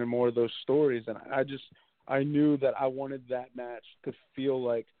 Shannon Moore, those stories, and I knew that I wanted that match to feel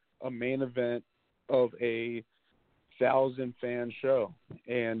like a main event of a 1,000-fan show.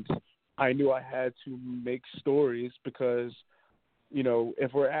 And I knew I had to make stories because,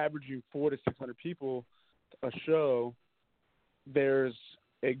 if we're averaging 400 to 600 people a show, there's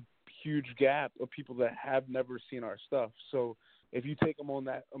a huge gap of people that have never seen our stuff. So if you take them on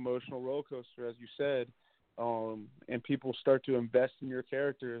that emotional roller coaster, as you said, and people start to invest in your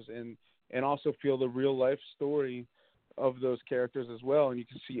characters and also feel the real life story of those characters as well, and you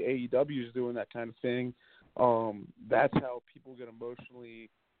can see AEW is doing that kind of thing, that's how people get emotionally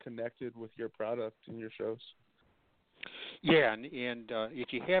connected with your product and your shows. Yeah, and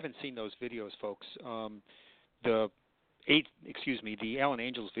if you haven't seen those videos, folks, the Alan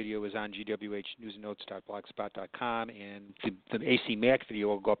Angels video is on gwhnewsandnotes.blogspot.com, and the AC Mack video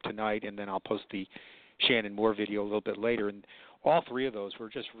will go up tonight, and then I'll post the Shannon Moore video a little bit later. And all three of those were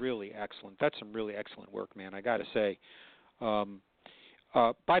just really excellent. That's some really excellent work, man, I got to say.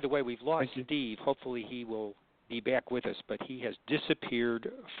 By the way, we've lost Steve. Hopefully he will be back with us, but he has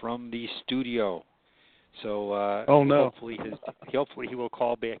disappeared from the studio. So oh no! Hopefully he will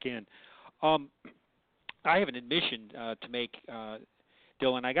call back in. I have an admission to make,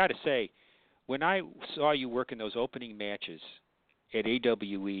 Dylan. I got to say, when I saw you working those opening matches at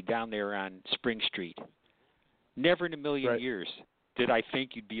AWE down there on Spring Street, never in a million years did I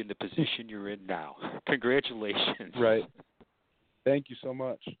think you'd be in the position you're in now. Congratulations. Right. Thank you so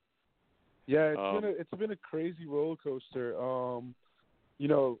much. Yeah, it's been a crazy roller coaster.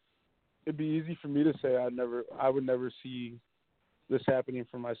 It'd be easy for me to say I would never see this happening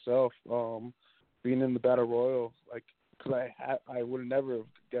for myself. Being in the Battle Royal, because I would have never have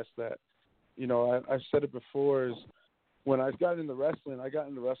guessed that. I've said it before, is when I got into wrestling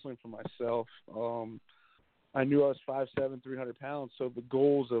for myself. I knew I was 5'7", 300 pounds, so the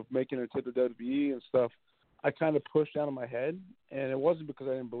goals of making it to the WWE and stuff, I kind of pushed out of my head, and it wasn't because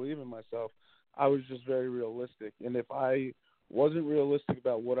I didn't believe in myself. I was just very realistic, and if I wasn't realistic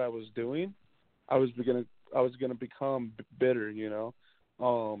about what I was doing, I was gonna become bitter, and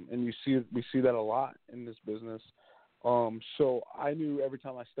we see that a lot in this business. So I knew every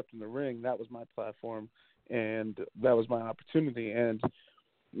time I stepped in the ring, that was my platform, and that was my opportunity. And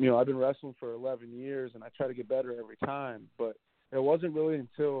I've been wrestling for 11 years, and I try to get better every time. But it wasn't really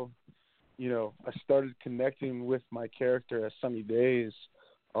until I started connecting with my character as Sunny Daze,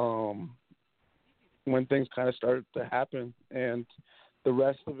 when things kind of started to happen. And the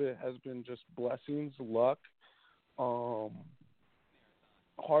rest of it has been just blessings, luck,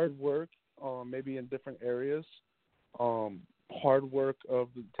 hard work, maybe in different areas, hard work of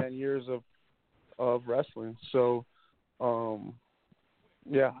the 10 years of wrestling. So,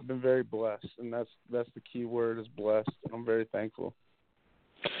 yeah, I've been very blessed, and that's the key word, is blessed. I'm very thankful.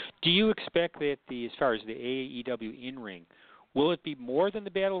 Do you expect that as far as the AEW in-ring, will it be more than the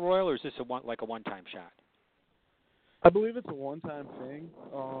Battle Royal, or is this a one-time shot? I believe it's a one-time thing,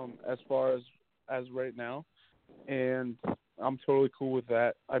 as far as right now, and I'm totally cool with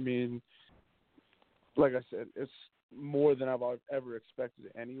that. I mean, like I said, it's more than I've ever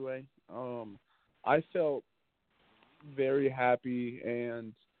expected anyway. I felt very happy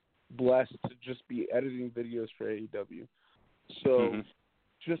and blessed to just be editing videos for AEW. So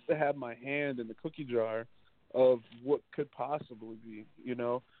just to have my hand in the cookie jar of what could possibly be,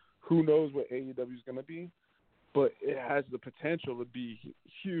 who knows what AEW is going to be, but it has the potential to be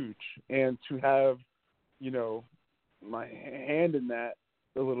huge. And to have, my hand in that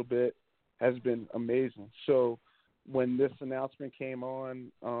a little bit has been amazing. So when this announcement came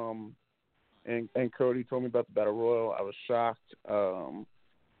on, and Cody told me about the Battle Royal, I was shocked.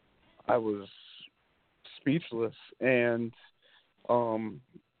 I was speechless. And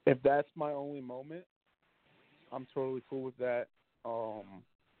if that's my only moment, I'm totally cool with that.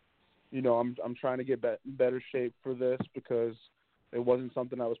 I'm trying to get better shape for this because it wasn't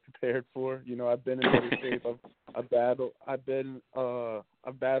something I was prepared for. I've been in better shape. I've battled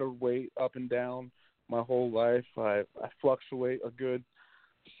weight up and down my whole life. I fluctuate a good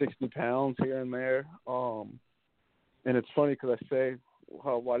 60 pounds here and there. And it's funny because I say,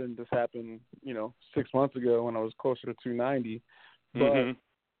 well, why didn't this happen, 6 months ago when I was closer to 290, but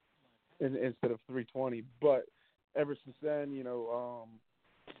instead of 320. But ever since then,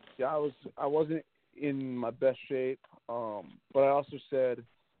 I wasn't in my best shape. But I also said,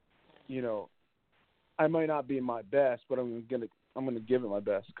 I might not be my best, but I'm gonna give it my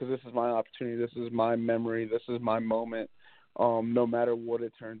best because this is my opportunity. This is my memory. This is my moment. No matter what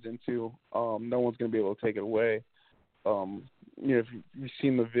it turns into, no one's gonna be able to take it away. If you've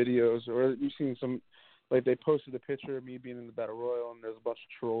seen the videos or you've seen some, like they posted a picture of me being in the Battle Royal and there's a bunch of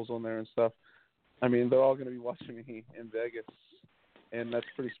trolls on there and stuff. I mean, they're all gonna be watching me in Vegas, and that's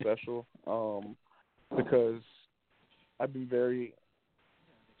pretty special because I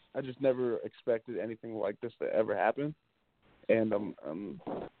just never expected anything like this to ever happen, and I'm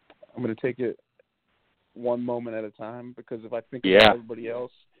going to take it one moment at a time because if I think about everybody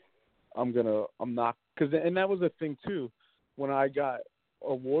else, I'm not, because, and that was the thing too, when I got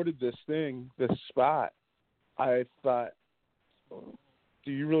awarded this spot, I thought,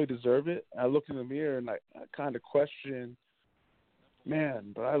 do you really deserve it? I looked in the mirror and I kind of questioned,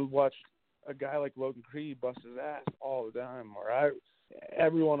 man, but I watched a guy like Logan Creed bust his ass all the time, or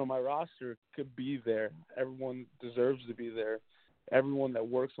everyone on my roster could be there. Everyone deserves to be there. Everyone that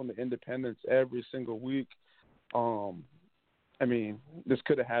works on the independents every single week. I mean, this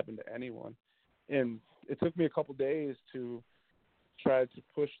could have happened to anyone. And it took me a couple days to try to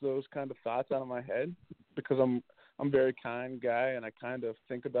push those kind of thoughts out of my head because I'm a very kind guy and I kind of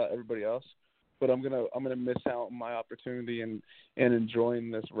think about everybody else. But I'm gonna miss out on my opportunity and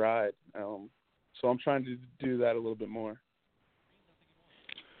enjoying this ride. So I'm trying to do that a little bit more.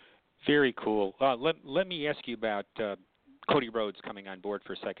 Very cool. Let me ask you about Cody Rhodes coming on board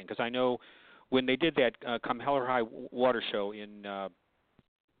for a second, because I know when they did that Come Hell or High Water show in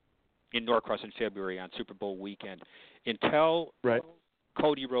Norcross in February on Super Bowl weekend, until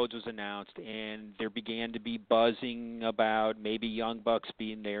Cody Rhodes was announced and there began to be buzzing about maybe Young Bucks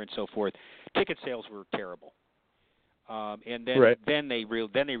being there and so forth, ticket sales were terrible. And then they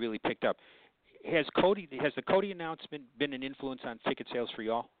really picked up. Has the Cody announcement been an influence on ticket sales for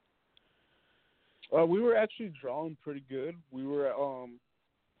y'all? We were actually drawing pretty good. We were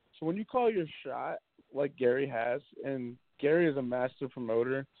so when you call your shot like Gary has, and Gary is a master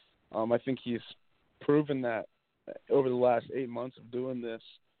promoter. I think he's proven that over the last 8 months of doing this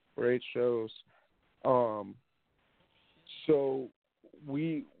for 8 shows. So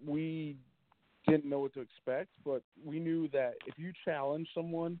we didn't know what to expect, but we knew that if you challenge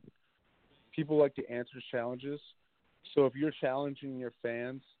someone, people like to answer challenges. So if you're challenging your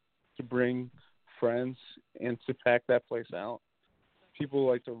fans to bring friends and to pack that place out, people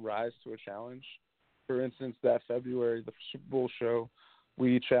like to rise to a challenge. For instance, that February, the Super Bowl show,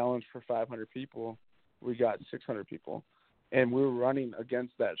 we challenged for 500 people. We got 600 people. And we were running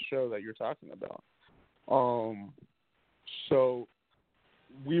against that show that you're talking about. So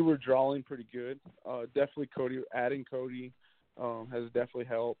we were drawing pretty good. Definitely adding Cody has definitely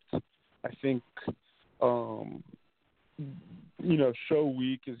helped. I think, show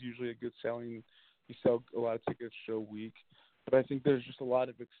week is usually a good selling. You sell a lot of tickets show week. But I think there's just a lot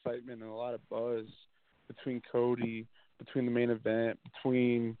of excitement and a lot of buzz between Cody, between the main event,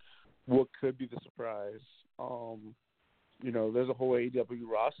 between what could be the surprise. There's a whole AEW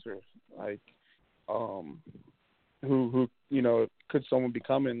roster. Like, who could someone be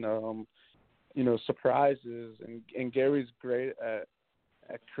coming? Surprises. And Gary's great at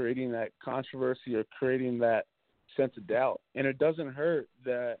creating that controversy or creating that sense of doubt. And it doesn't hurt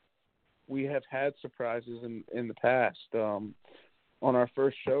that we have had surprises in the past. On our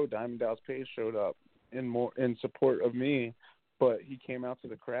first show, Diamond Dallas Page showed up in support of me, but he came out to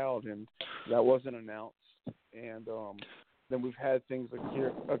the crowd, and that wasn't announced. And then we've had things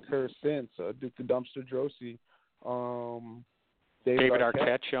occur since. Duke the Dumpster Drosy, David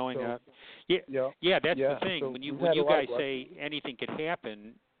Arquette showing up. Yeah, that's the thing. So when you guys say anything could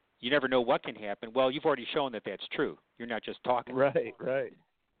happen, you never know what can happen. Well, you've already shown that that's true. You're not just talking. Right.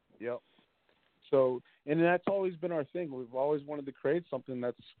 Yep. So, and that's always been our thing. We've always wanted to create something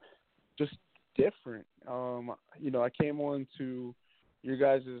that's just different. I came on to your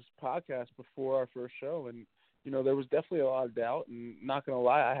guys' podcast before our first show, and there was definitely a lot of doubt. And not gonna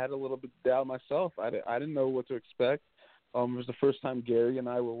lie, I had a little bit of doubt myself. I didn't know what to expect. It was the first time Gary and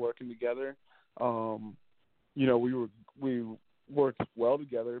I were working together. We worked well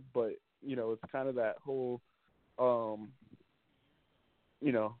together, but, you know, it's kind of that whole, you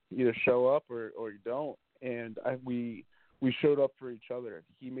know, either show up or you don't. And we showed up for each other.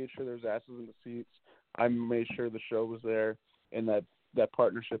 He made sure there was asses in the seats. I made sure the show was there, and that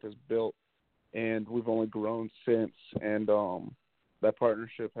partnership is built. And we've only grown since. And that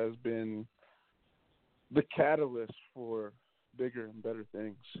partnership has been the catalyst for bigger and better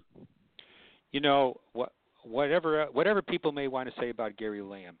things. You know, whatever people may want to say about Gary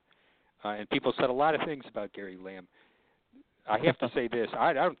Lamb, and people said a lot of things about Gary Lamb, I have to say this.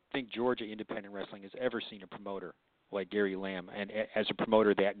 I don't think Georgia independent wrestling has ever seen a promoter like Gary Lamb, and as a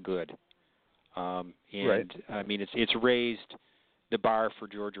promoter that good. Right. I mean, it's raised the bar for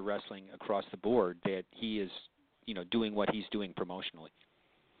Georgia wrestling across the board that he is, you know, doing what he's doing promotionally.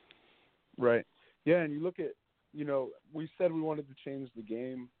 Right. Yeah, and you look at, you know, we said we wanted to change the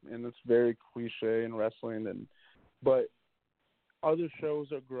game, and it's very cliche in wrestling, but other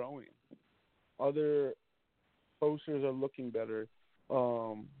shows are growing. Other posters are looking better.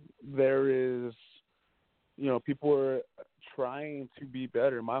 There is, you know, people are trying to be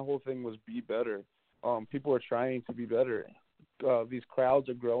better. My whole thing was be better. People are trying to be better. These crowds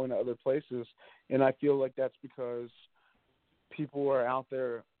are growing at other places, and I feel like that's because people are out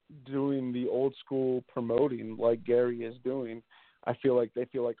there doing the old school promoting like Gary is doing. I feel like they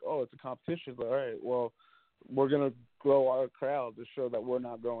feel like, oh, it's a competition. All right, well, we're going to grow our crowd to show that we're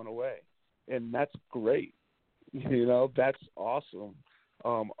not going away. And that's great. You know, that's awesome.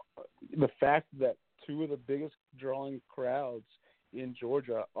 The fact that two of the biggest drawing crowds in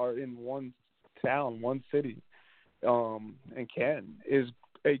Georgia are in one town, one city, and Canton is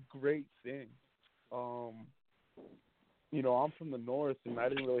a great thing. You know, I'm from the north, and I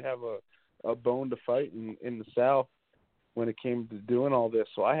didn't really have a bone to fight in the south when it came to doing all this,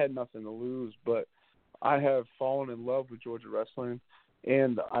 so I had nothing to lose. But I have fallen in love with Georgia wrestling,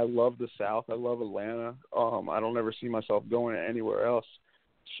 and I love the South. I love Atlanta. I don't ever see myself going anywhere else.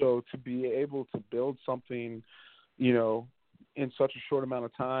 So to be able to build something, you know, in such a short amount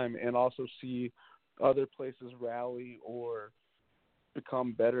of time, and also see other places rally or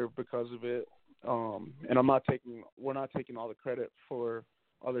become better because of it. And we're not taking all the credit for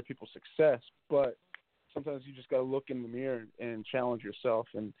other people's success, but sometimes you just got to look in the mirror and challenge yourself.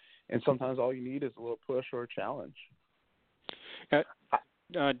 And sometimes all you need is a little push or a challenge.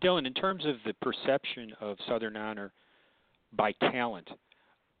 Dylan, in terms of the perception of Southern Honor by talent,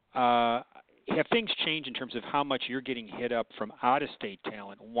 have things changed in terms of how much you're getting hit up from out-of-state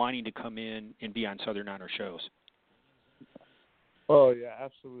talent wanting to come in and be on Southern Honor shows? Oh, yeah,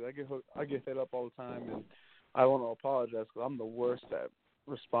 absolutely. I get hit up all the time, and I want to apologize because I'm the worst at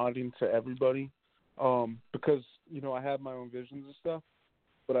responding to everybody because, you know, I have my own visions and stuff,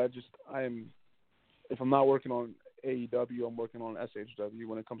 but if I'm not working on AEW, I'm working on SHW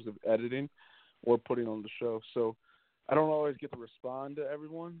when it comes to editing or putting on the show. So I don't always get to respond to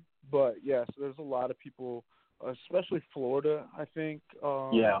everyone, but yes, there's a lot of people, especially Florida, I think.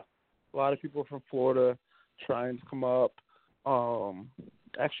 A lot of people from Florida trying to come up.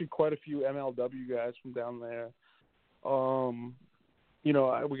 Actually, quite a few MLW guys from down there. You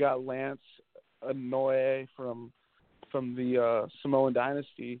know, we got Lance Anoa'i from the Samoan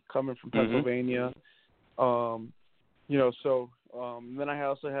Dynasty coming from Pennsylvania. You know, so then I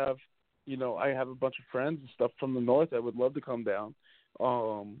also have, you know, I have a bunch of friends and stuff from the north that would love to come down.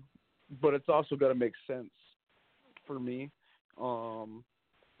 But it's also got to make sense for me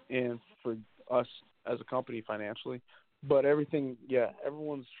and for us as a company financially. But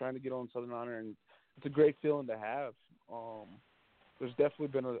everyone's trying to get on Southern Honor, and it's a great feeling to have. There's definitely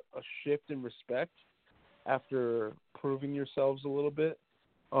been a shift in respect after proving yourselves a little bit.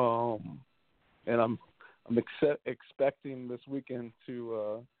 And I'm expecting this weekend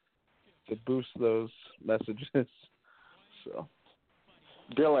to boost those messages. So,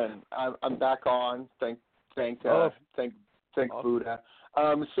 Dylan, I'm back on. Thank Awesome. Buddha.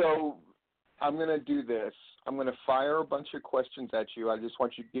 So I'm gonna do this. I'm gonna fire a bunch of questions at you. I just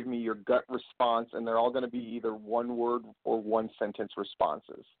want you to give me your gut response, and they're all gonna be either one word or one sentence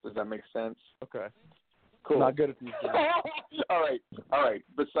responses. Does that make sense? Okay. Cool. Not good at these games. All right.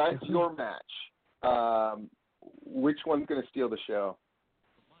 Besides your match, which one's gonna steal the show?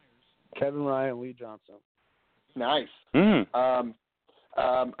 Kevin Ryan, Lee Johnson. Nice.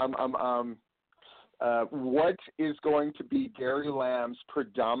 What is going to be Gary Lamb's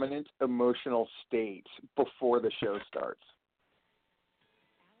predominant emotional state before the show starts?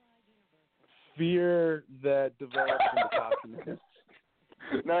 Fear that develops into cockiness.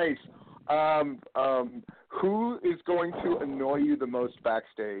 Nice. Who is going to annoy you the most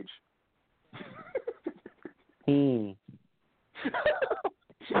backstage?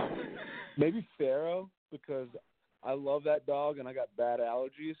 Maybe Pharaoh, because I love that dog and I got bad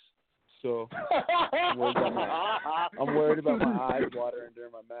allergies. So I'm worried about my eyes watering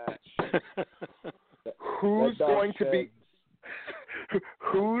during my match. Who's going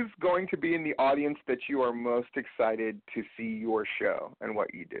to be in the audience that you are most excited to see your show and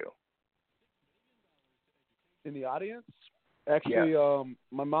what you do? In the audience? Actually,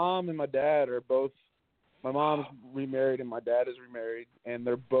 my mom and my dad are both. My mom's remarried and my dad is remarried, and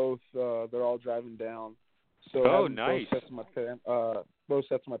they're both. They're all driving down. So nice. Both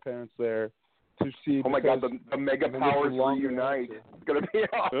sets of my parents there to see. Oh my God, the mega powers reunite. It's gonna be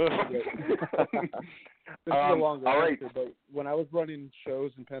awesome. This is a longer all right. answer, but when I was running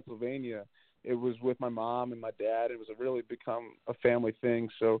shows in Pennsylvania, it was with my mom and my dad. It was really become a family thing.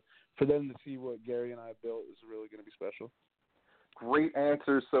 So for them to see what Gary and I built is really going to be special. Great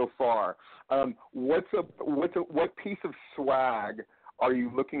answers so far. What piece of swag are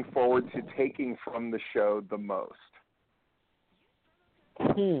you looking forward to taking from the show the most?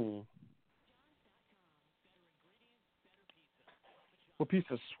 What piece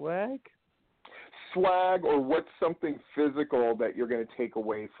of swag? Swag, or what's something physical that you're going to take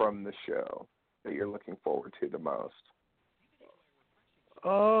away from the show that you're looking forward to the most?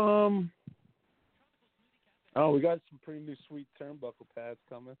 Oh, we got some pretty new sweet turnbuckle pads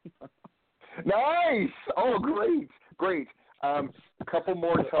coming. Nice! Oh, great. A couple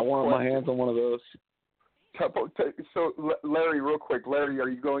more tough I want questions. my hands on one of those. So, Larry, real quick. Larry, are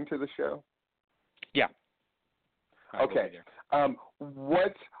you going to the show? Yeah. Okay.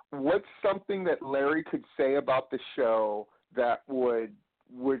 What's something that Larry could say about the show that would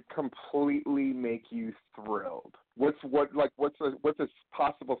completely make you thrilled? What's a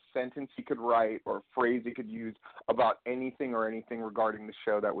possible sentence he could write or phrase he could use about anything regarding the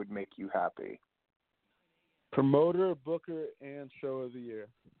show that would make you happy? Promoter, booker, and show of the year.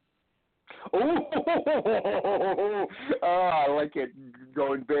 Oh, I like it,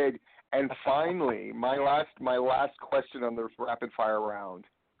 going big. And finally, my last question on the rapid fire round: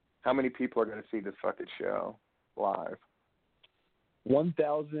 how many people are going to see this fucking show live?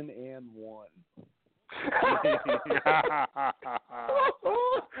 1,001.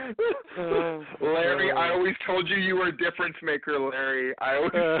 Larry, I always told you were a difference maker, Larry. I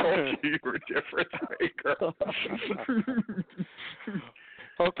always told you were a difference maker.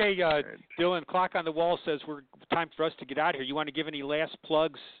 Okay, Dylan, clock on the wall says we're time for us to get out of here. You want to give any last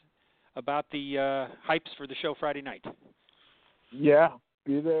plugs about the hypes for the show Friday night? Yeah,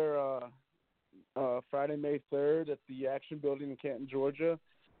 be there Friday, May 3rd at the Action Building in Canton, Georgia.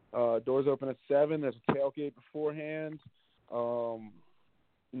 Doors open at 7. There's a tailgate beforehand.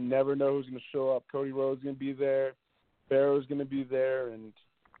 Never know who's going to show up. Cody Rhodes going to be there. Pharaoh's going to be there, and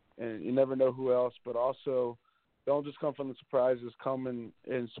you never know who else. But also, don't just come from the surprises. Come and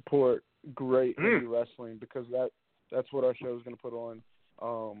support great indie wrestling, because that's what our show is going to put on.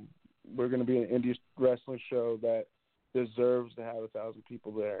 We're going to be an indie wrestling show that deserves to have 1,000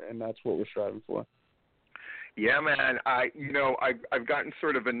 people there, and that's what we're striving for. Yeah, man. I've gotten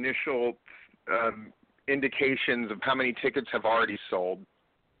sort of initial indications of how many tickets have already sold,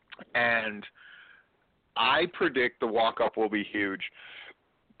 and I predict the walk-up will be huge,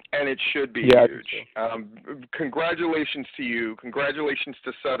 and it should be huge. Congratulations to you. Congratulations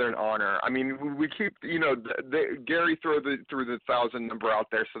to Southern Honor. I mean, we keep, Gary threw the 1,000 number out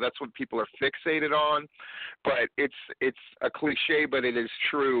there, so that's what people are fixated on. But it's a cliche, but it is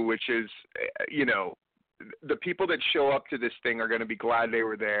true, which is, the people that show up to this thing are going to be glad they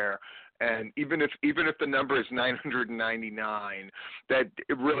were there. And even if the number is 999, that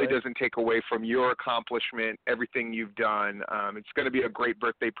it really doesn't take away from your accomplishment, everything you've done. It's going to be a great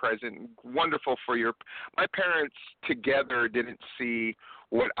birthday present. Wonderful for my parents together didn't see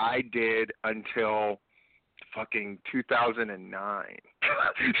what I did until fucking 2009.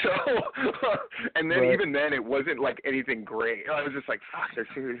 So, and then even then it wasn't like anything great. I was just like, fuck, they're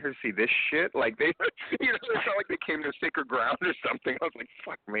here to see this shit. Like they, it's not like they came to sacred ground or something. I was like,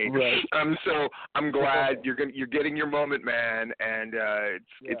 fuck me. Right. So I'm glad you're getting your moment, man, and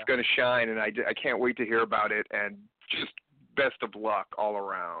it's gonna shine, and I can't wait to hear about it, and just best of luck all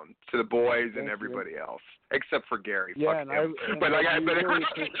around to the boys and everybody else, except for Gary. Yeah, fuck him. But everybody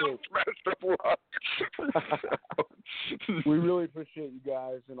else, best of luck. We really appreciate you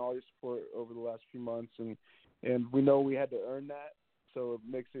guys and all your support over the last few months, and we know we had to earn that, so it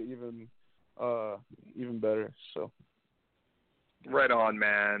makes it even better. So right on,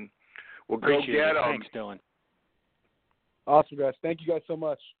 man. Well, appreciate go get them. Thanks, Dylan. Awesome, guys. Thank you guys so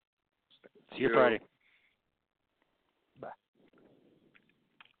much. See you Friday.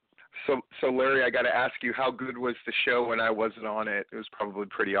 So Larry, I got to ask you, how good was the show when I wasn't on it? It was probably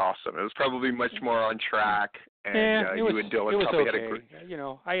pretty awesome. It was probably much more on track, and you and Dylan probably had a great. You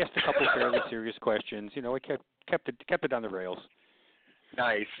know, I asked a couple of fairly serious questions. You know, it kept it on the rails.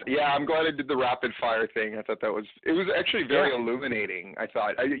 Nice. Yeah, I'm glad I did the rapid fire thing. I thought it was actually very illuminating. I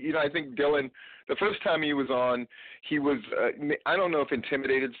thought, I think Dylan, the first time he was on, he was, I don't know if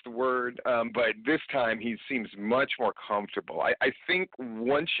intimidated is the word, but this time he seems much more comfortable. I think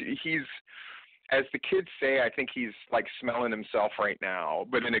once he's, as the kids say, I think he's like smelling himself right now,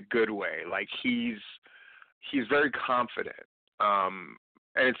 but in a good way. Like he's very confident. And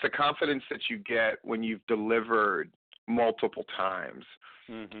it's the confidence that you get when you've delivered multiple times.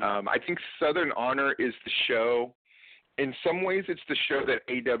 Mm-hmm. I think Southern Honor is the show. In some ways, it's the show that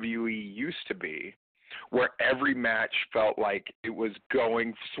AWE used to be, where every match felt like it was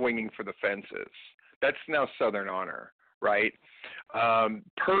swinging for the fences. That's now Southern Honor, right?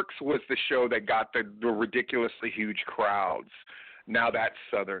 Perks was the show that got the ridiculously huge crowds. Now that's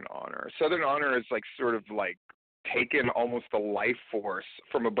Southern Honor. Southern Honor is like sort of like taken almost the life force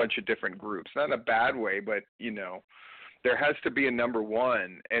from a bunch of different groups. Not in a bad way, but there has to be a number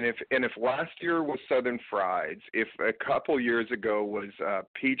one. And if last year was Southern Frieds, if a couple years ago was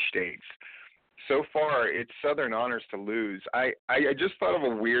Peach Steaks, so far it's Southern Honors to lose. I just thought of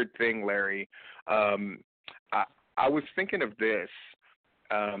a weird thing, Larry. I was thinking of this,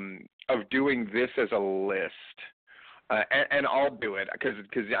 of doing this as a list. And I'll do it because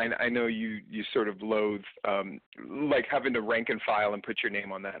I know you sort of loathe like having to rank and file and put your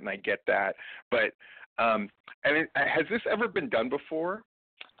name on that, and I get that. But has this ever been done before?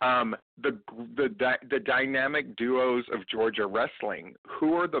 The dynamic duos of Georgia wrestling.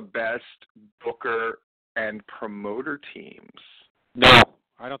 Who are the best booker and promoter teams? No,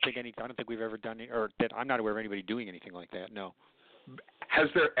 I don't think we've ever done it, or that I'm not aware of anybody doing anything like that. No. Has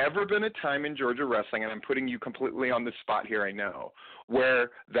there ever been a time in Georgia wrestling, and I'm putting you completely on the spot here, I know, where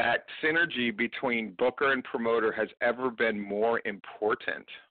that synergy between booker and promoter has ever been more important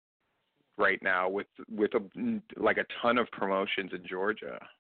right now with a ton of promotions in Georgia?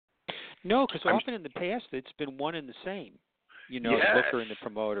 No, because often in the past it's been one and the same, the booker and the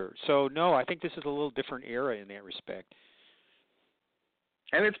promoter. So no, I think this is a little different era in that respect.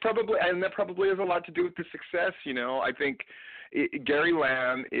 And that probably has a lot to do with the success. I think Gary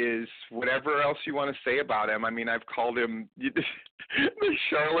Lamb is, whatever else you want to say about him. I mean, I've called him the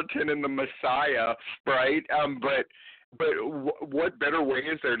charlatan and the Messiah, right? But what better way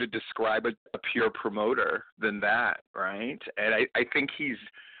is there to describe a pure promoter than that, right? And I think he's,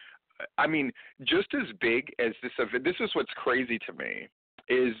 just as big as this event. This is what's crazy to me,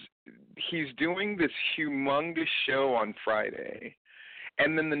 is he's doing this humongous show on Friday,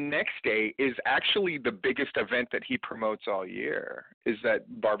 and then the next day is actually the biggest event that he promotes all year, is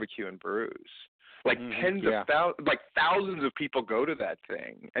that Barbecue and Brews. Like tens of thousands of people go to that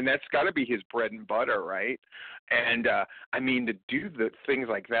thing, and that's got to be his bread and butter, right? And to do the things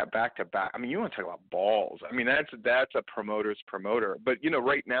like that back to back. You want to talk about balls? That's a promoter's promoter. But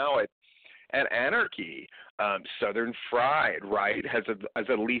right now at Anarchy, Southern Fried, right, has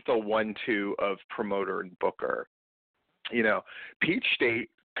a lethal 1-2 of promoter and booker. Peach State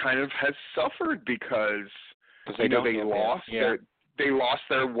kind of has suffered because they lost they lost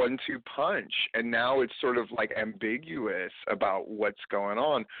their 1-2 punch, and now it's sort of like ambiguous about what's going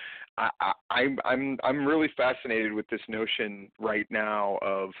on. I'm really fascinated with this notion right now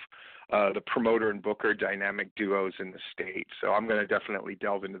of the promoter and booker dynamic duos in the state. So I'm going to definitely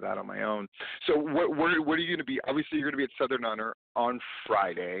delve into that on my own. So what are you going to be? Obviously, you're going to be at Southern Honor on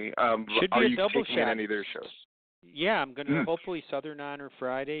Friday. Should be are a you double taking shot. in any of their shows? Yeah, I'm going to hopefully Southern Honor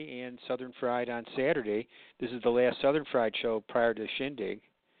Friday and Southern Fried on Saturday. This is the last Southern Fried show prior to Shindig.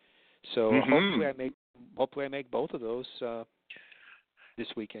 So hopefully I make both of those this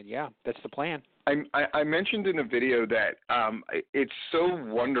weekend. Yeah, that's the plan. I mentioned in a video that it's so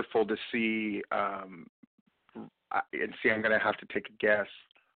wonderful to see, I'm going to have to take a guess.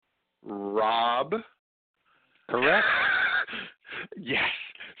 Rob? Correct. Yes.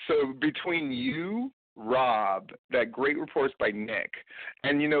 So between you, Rob, that great reports by Nick,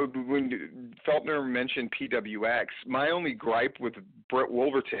 and when Feltner mentioned PWX, my only gripe with Brett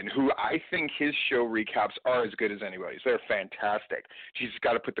Wolverton, who I think his show recaps are as good as anybody's. They're fantastic. She's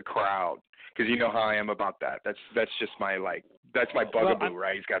got to put the crowd, because you know how I am about that. That's just my that's my bugaboo,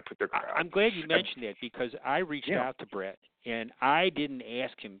 right? He's got to put the crowd. I'm glad you mentioned it, because I reached out to Brett, and I didn't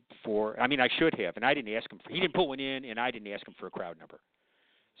ask him for. I should have, and I didn't ask him for. He didn't put one in, and I didn't ask him for a crowd number.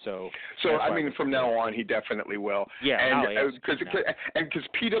 So from now on, he definitely will. Yeah, and because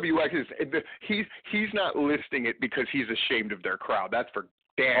PWX is he's not listing it because he's ashamed of their crowd. That's for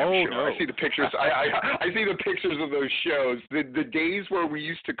Damn Oh, sure. no. I see the pictures. I see the pictures of those shows. The days where we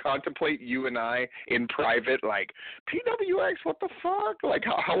used to contemplate, you and I, in private, like, PWX, what the fuck? Like,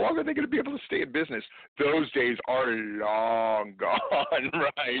 how long are they going to be able to stay in business? Those days are long gone,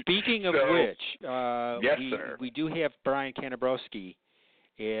 right? Speaking of which, yes, sir. We do have Brian Kanabrowski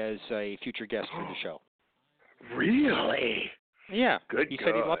as a future guest for the show. Really? Yeah. Good. He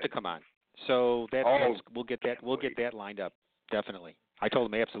said he'd love to come on. So we'll get that lined up. Definitely. I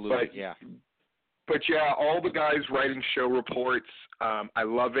told him absolutely. But yeah, all the guys writing show reports. I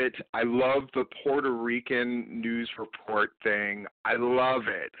love it. I love the Puerto Rican news report thing. I love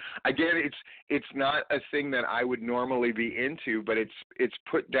it. Again, it's not a thing that I would normally be into, but it's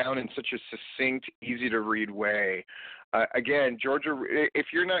put down in such a succinct, easy to read way. Again, Georgia, if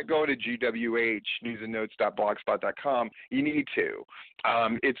you're not going to GWH, newsandnotes.blogspot.com, you need to.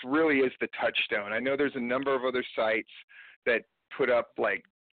 It really is the touchstone. I know there's a number of other sites that put up, like,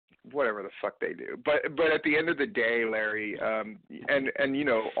 whatever the fuck they do. But at the end of the day, Larry, and you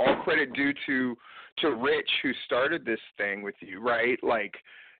know, all credit due to Rich, who started this thing with you, right? Like,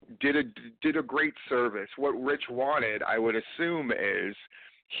 did a great service. What Rich wanted, I would assume, is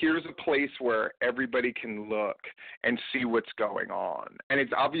here's a place where everybody can look and see what's going on. And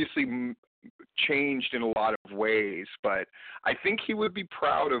it's obviously changed in a lot of ways, but I think he would be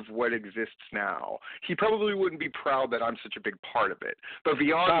proud of what exists now. He probably wouldn't be proud that I'm such a big part of it. But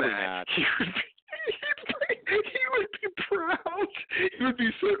beyond that, he would be proud. He would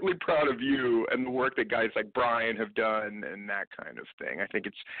be certainly proud of you and the work that guys like Brian have done and that kind of thing. I think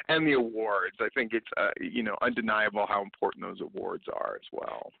and the awards. I think it's undeniable how important those awards are as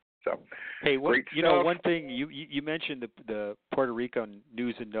well. So, hey, one thing you mentioned the Puerto Rican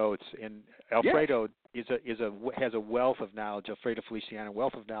news and notes, and Alfredo has a wealth of knowledge. Alfredo Feliciano, a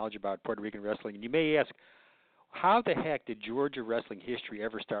wealth of knowledge about Puerto Rican wrestling. And you may ask, how the heck did Georgia wrestling history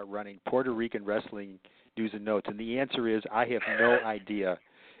ever start running Puerto Rican wrestling news and notes? And the answer is, I have no idea,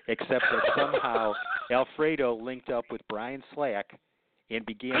 except that somehow Alfredo linked up with Brian Slack and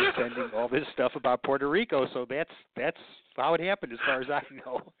began sending all this stuff about Puerto Rico. So that's how it happened, as far as I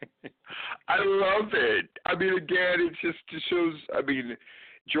know. I love it. I mean, again, it just shows,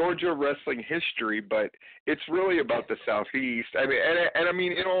 Georgia wrestling history, but it's really about the Southeast. I mean, and I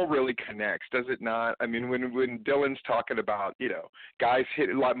mean, it all really connects, does it not? I mean, when Dylan's talking about, guys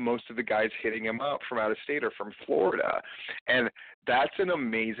most of the guys hitting him up from out of state or from Florida, and that's an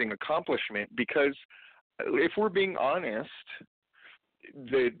amazing accomplishment because if we're being honest,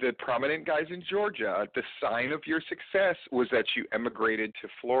 the prominent guys in Georgia, the sign of your success was that you emigrated to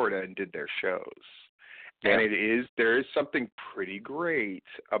Florida and did their shows. Yeah. And there is something pretty great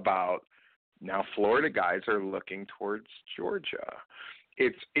about now Florida guys are looking towards Georgia.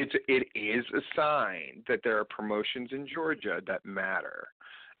 It is a sign that there are promotions in Georgia that matter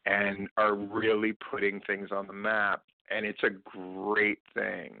and are really putting things on the map. And it's a great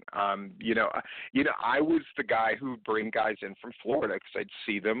thing. I was the guy who would bring guys in from Florida because I'd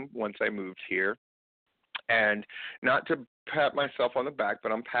see them once I moved here. And not to pat myself on the back,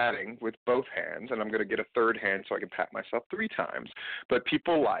 but I'm patting with both hands, and I'm going to get a third hand so I can pat myself 3 times. But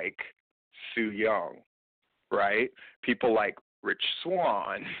people like Sue Young, right? People like Rich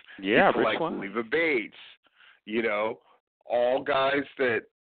Swann. Yeah, people Rich like Swann. Leva Bates. All guys that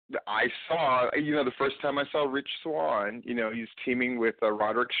I saw, the first time I saw Rich Swann, he's teaming with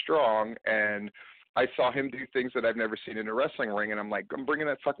Roderick Strong, and I saw him do things that I've never seen in a wrestling ring, and I'm like, I'm bringing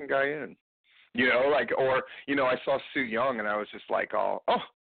that fucking guy in. I saw Sue Young, and I was just like, oh,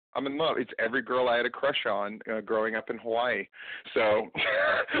 I'm in love. It's every girl I had a crush on growing up in Hawaii. So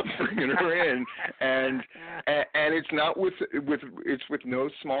bringing her in, and it's not it's with no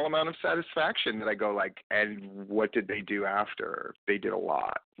small amount of satisfaction that I go like, and what did they do after? They did a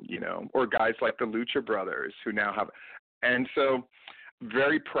lot, or guys like the Lucha Brothers who now have, and so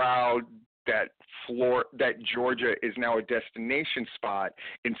very proud that Georgia is now a destination spot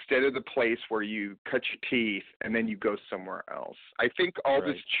instead of the place where you cut your teeth and then you go somewhere else. I think all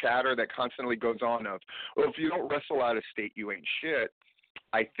this chatter that constantly goes on of, well, if you don't wrestle out of state, you ain't shit.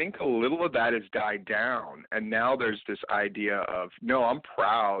 I think a little of that has died down, and now there's this idea of, no, I'm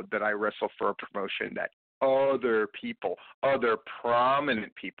proud that I wrestle for a promotion that other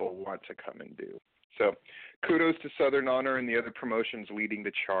prominent people want to come and do. So kudos to Southern Honor and the other promotions leading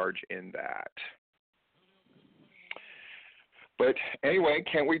the charge in that. But anyway,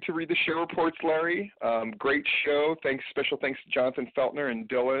 can't wait to read the show reports, Larry. Great show. Special thanks to Jonathan Feltner and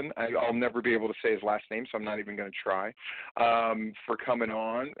Dylan. I'll never be able to say his last name, so I'm not even going to try, for coming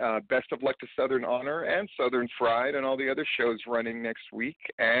on. Best of luck to Southern Honor and Southern Fried and all the other shows running next week.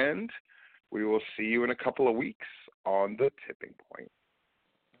 And we will see you in a couple of weeks on the Tipping Point.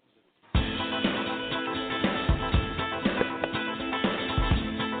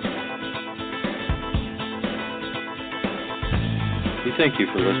 We thank you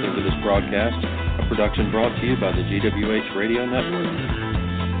for listening to this broadcast, a production brought to you by the GWH Radio Network.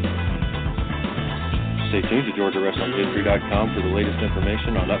 Stay tuned to GeorgiaWrestlingHistory.com for the latest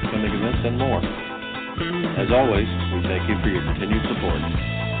information on upcoming events and more. As always, we thank you for your continued support.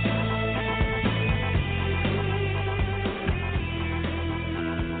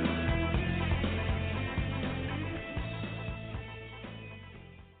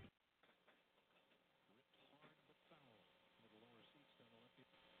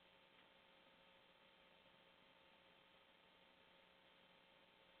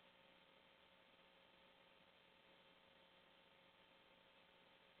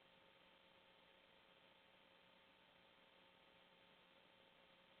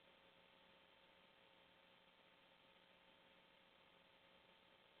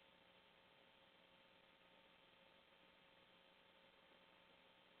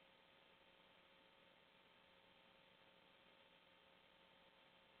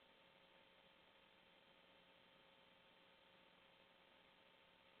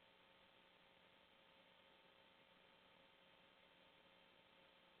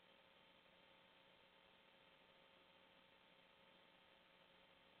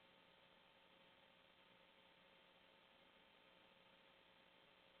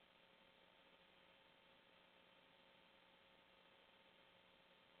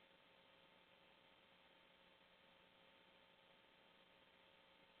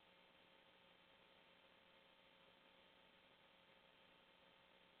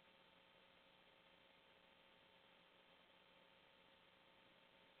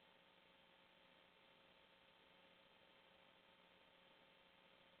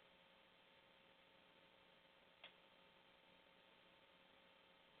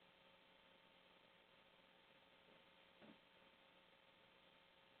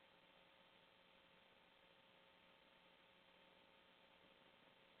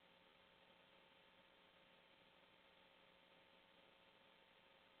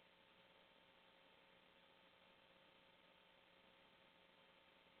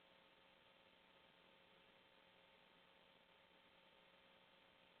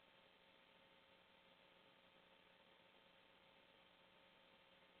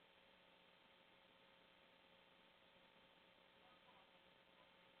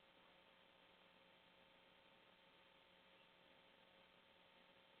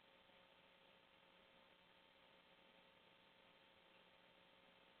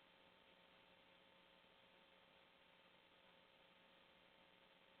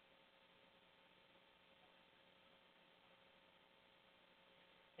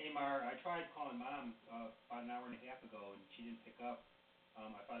 Hey, Mar, I tried calling Mom about an hour and a half ago, and she didn't pick up. I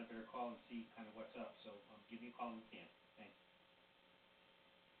thought I'd better call and see kind of what's up. So give me a call when you can. Thanks.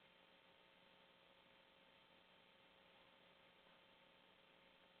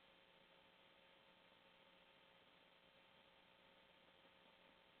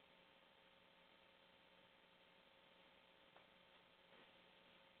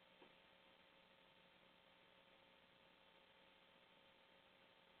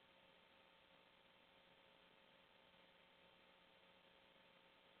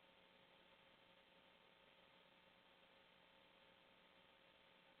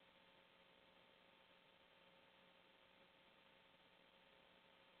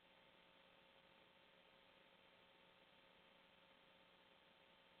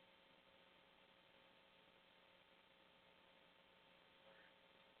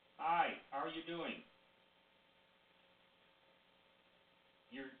 Hi, how are you doing?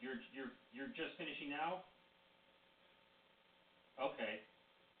 You're just finishing now? Okay.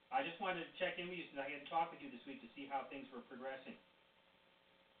 I just wanted to check in with you since I hadn't talked with you this week to see how things were progressing.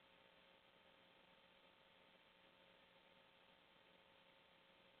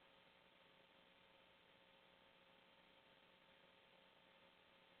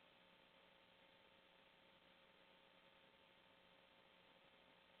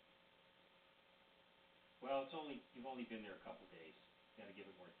 Well, you've only been there a couple days. Got to give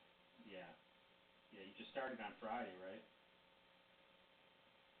it more. Yeah. Yeah, you just started on Friday, right?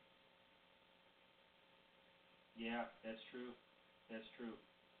 Yeah, that's true. That's true.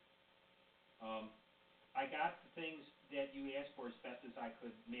 I got the things that you asked for as best as I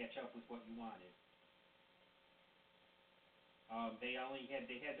could match up with what you wanted. They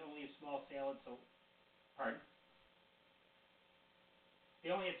had only a small salad, so pardon? They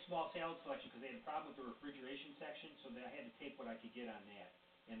only had small salad selection because they had a problem with the refrigeration section, so I had to take what I could get on that.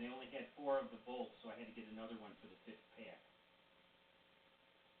 And they only had 4 of the bolts, so I had to get another one for the 5th pack.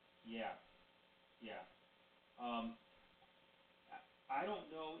 Yeah, yeah. I don't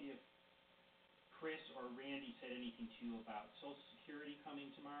know if Chris or Randy said anything to you about Social Security coming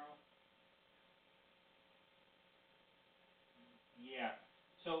tomorrow? Yeah.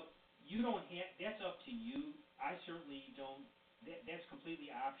 So you don't have, that's up to you. I certainly don't, that's completely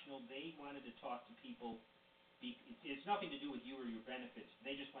optional. They wanted to talk to people. It's nothing to do with you or your benefits.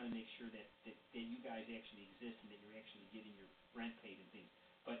 They just want to make sure that you guys actually exist and that you're actually getting your rent paid and things.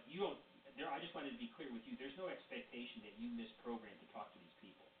 But you don't, I just wanted to be clear with you, there's no expectation that you miss program to talk to these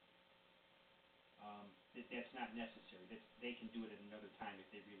people. That's not necessary. They can do it at another time if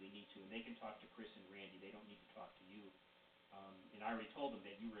they really need to. And they can talk to Chris and Randy. They don't need to talk to you. And I already told them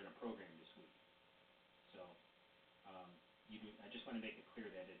that you were in a program this week. So I just want to make it clear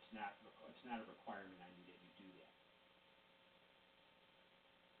that it's not a requirement on you that you do that.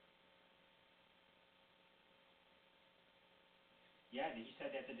 Yeah, he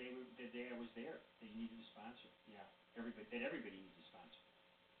said that the day I was there, that you needed a sponsor. Yeah, everybody needs a sponsor.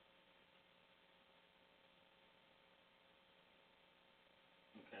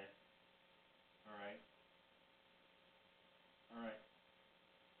 Okay. All right. All right.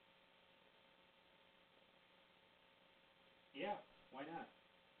 Yeah, why not?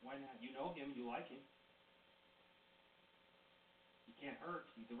 Why not? You know him, you like him. You can't hurt.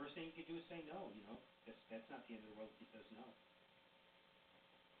 The worst thing you can do is say no, you know. That's not the end of the world if he says no.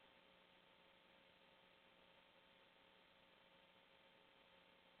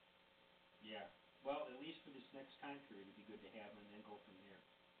 Yeah. Well, at least for this next time period, it'd be good to have him and then go from there.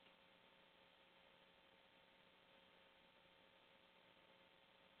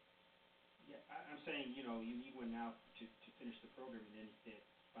 Yeah, I'm saying, you know, you need one now to finish the program, and then if that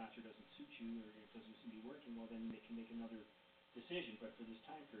sponsor doesn't suit you or it doesn't seem to be working, well, then they can make another decision. But for this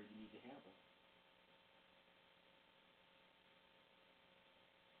time period, you need to have one.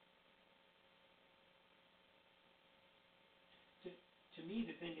 To me,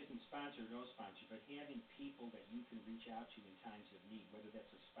 the thing isn't sponsor or no sponsor, but having people that you can reach out to in times of need, whether that's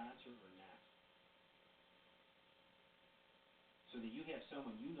a sponsor or not. So that you have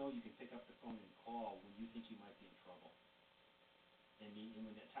someone you know you can pick up the phone and call when you think you might be in trouble. And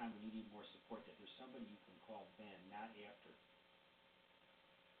when that time when you need more support, that there's somebody you can call then, not after.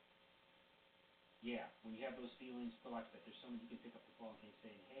 Yeah, when you have those feelings, thoughts, that there's someone you can pick up the phone and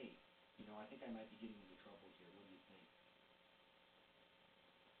say, hey, you know, I think I might be getting into trouble here. What do you think?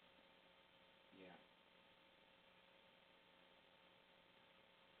 Yeah.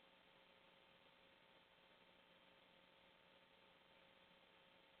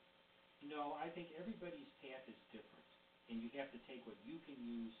 No, I think everybody's path is different, and you have to take what you can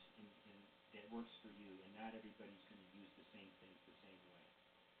use and that works for you, and not everybody's going to use the same things the same way.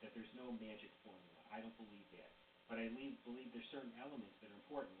 That there's no magic formula. I don't believe that. But I believe there's certain elements that are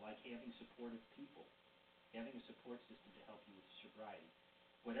important, like having supportive people, having a support system to help you with sobriety,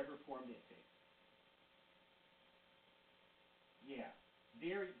 whatever form that takes. Yeah,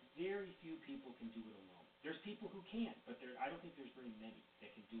 very, very few people can do it alone. There's people who can, but I don't think there's very many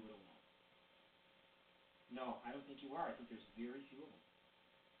that can do it alone. No, I don't think you are. I think there's very few of them.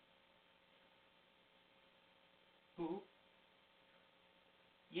 Who?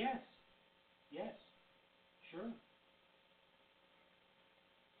 Yes. Yes. Sure.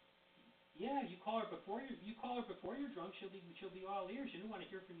 Yeah, you call her before you're drunk. She'll be all ears. She doesn't want to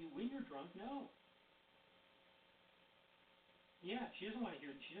hear from you when you're drunk. No. Yeah, she doesn't want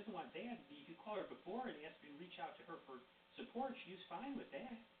that. If you call her before and ask her to reach out to her for support, she's fine with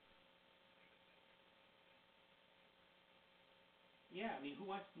that. Yeah, I mean,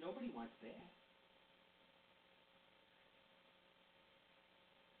 nobody wants that.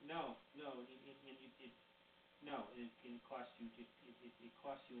 No, it costs you. It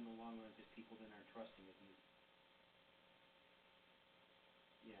costs you in the long run because people then aren't trusting of you.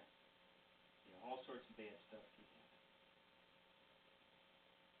 Yeah, all sorts of bad stuff can happen.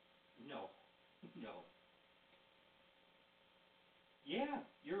 No. Yeah,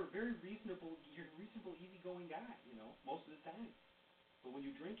 you're a very reasonable. You're a reasonable, easygoing guy. You know, most of the time. But when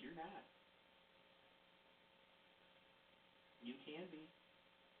you drink, you're not. You can be.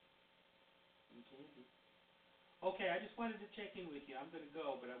 Okay, I just wanted to check in with you. I'm going to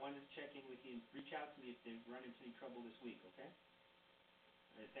go, but I wanted to check in with you and reach out to me if they run into any trouble this week, okay?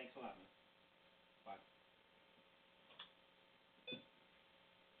 All right, thanks a lot, man.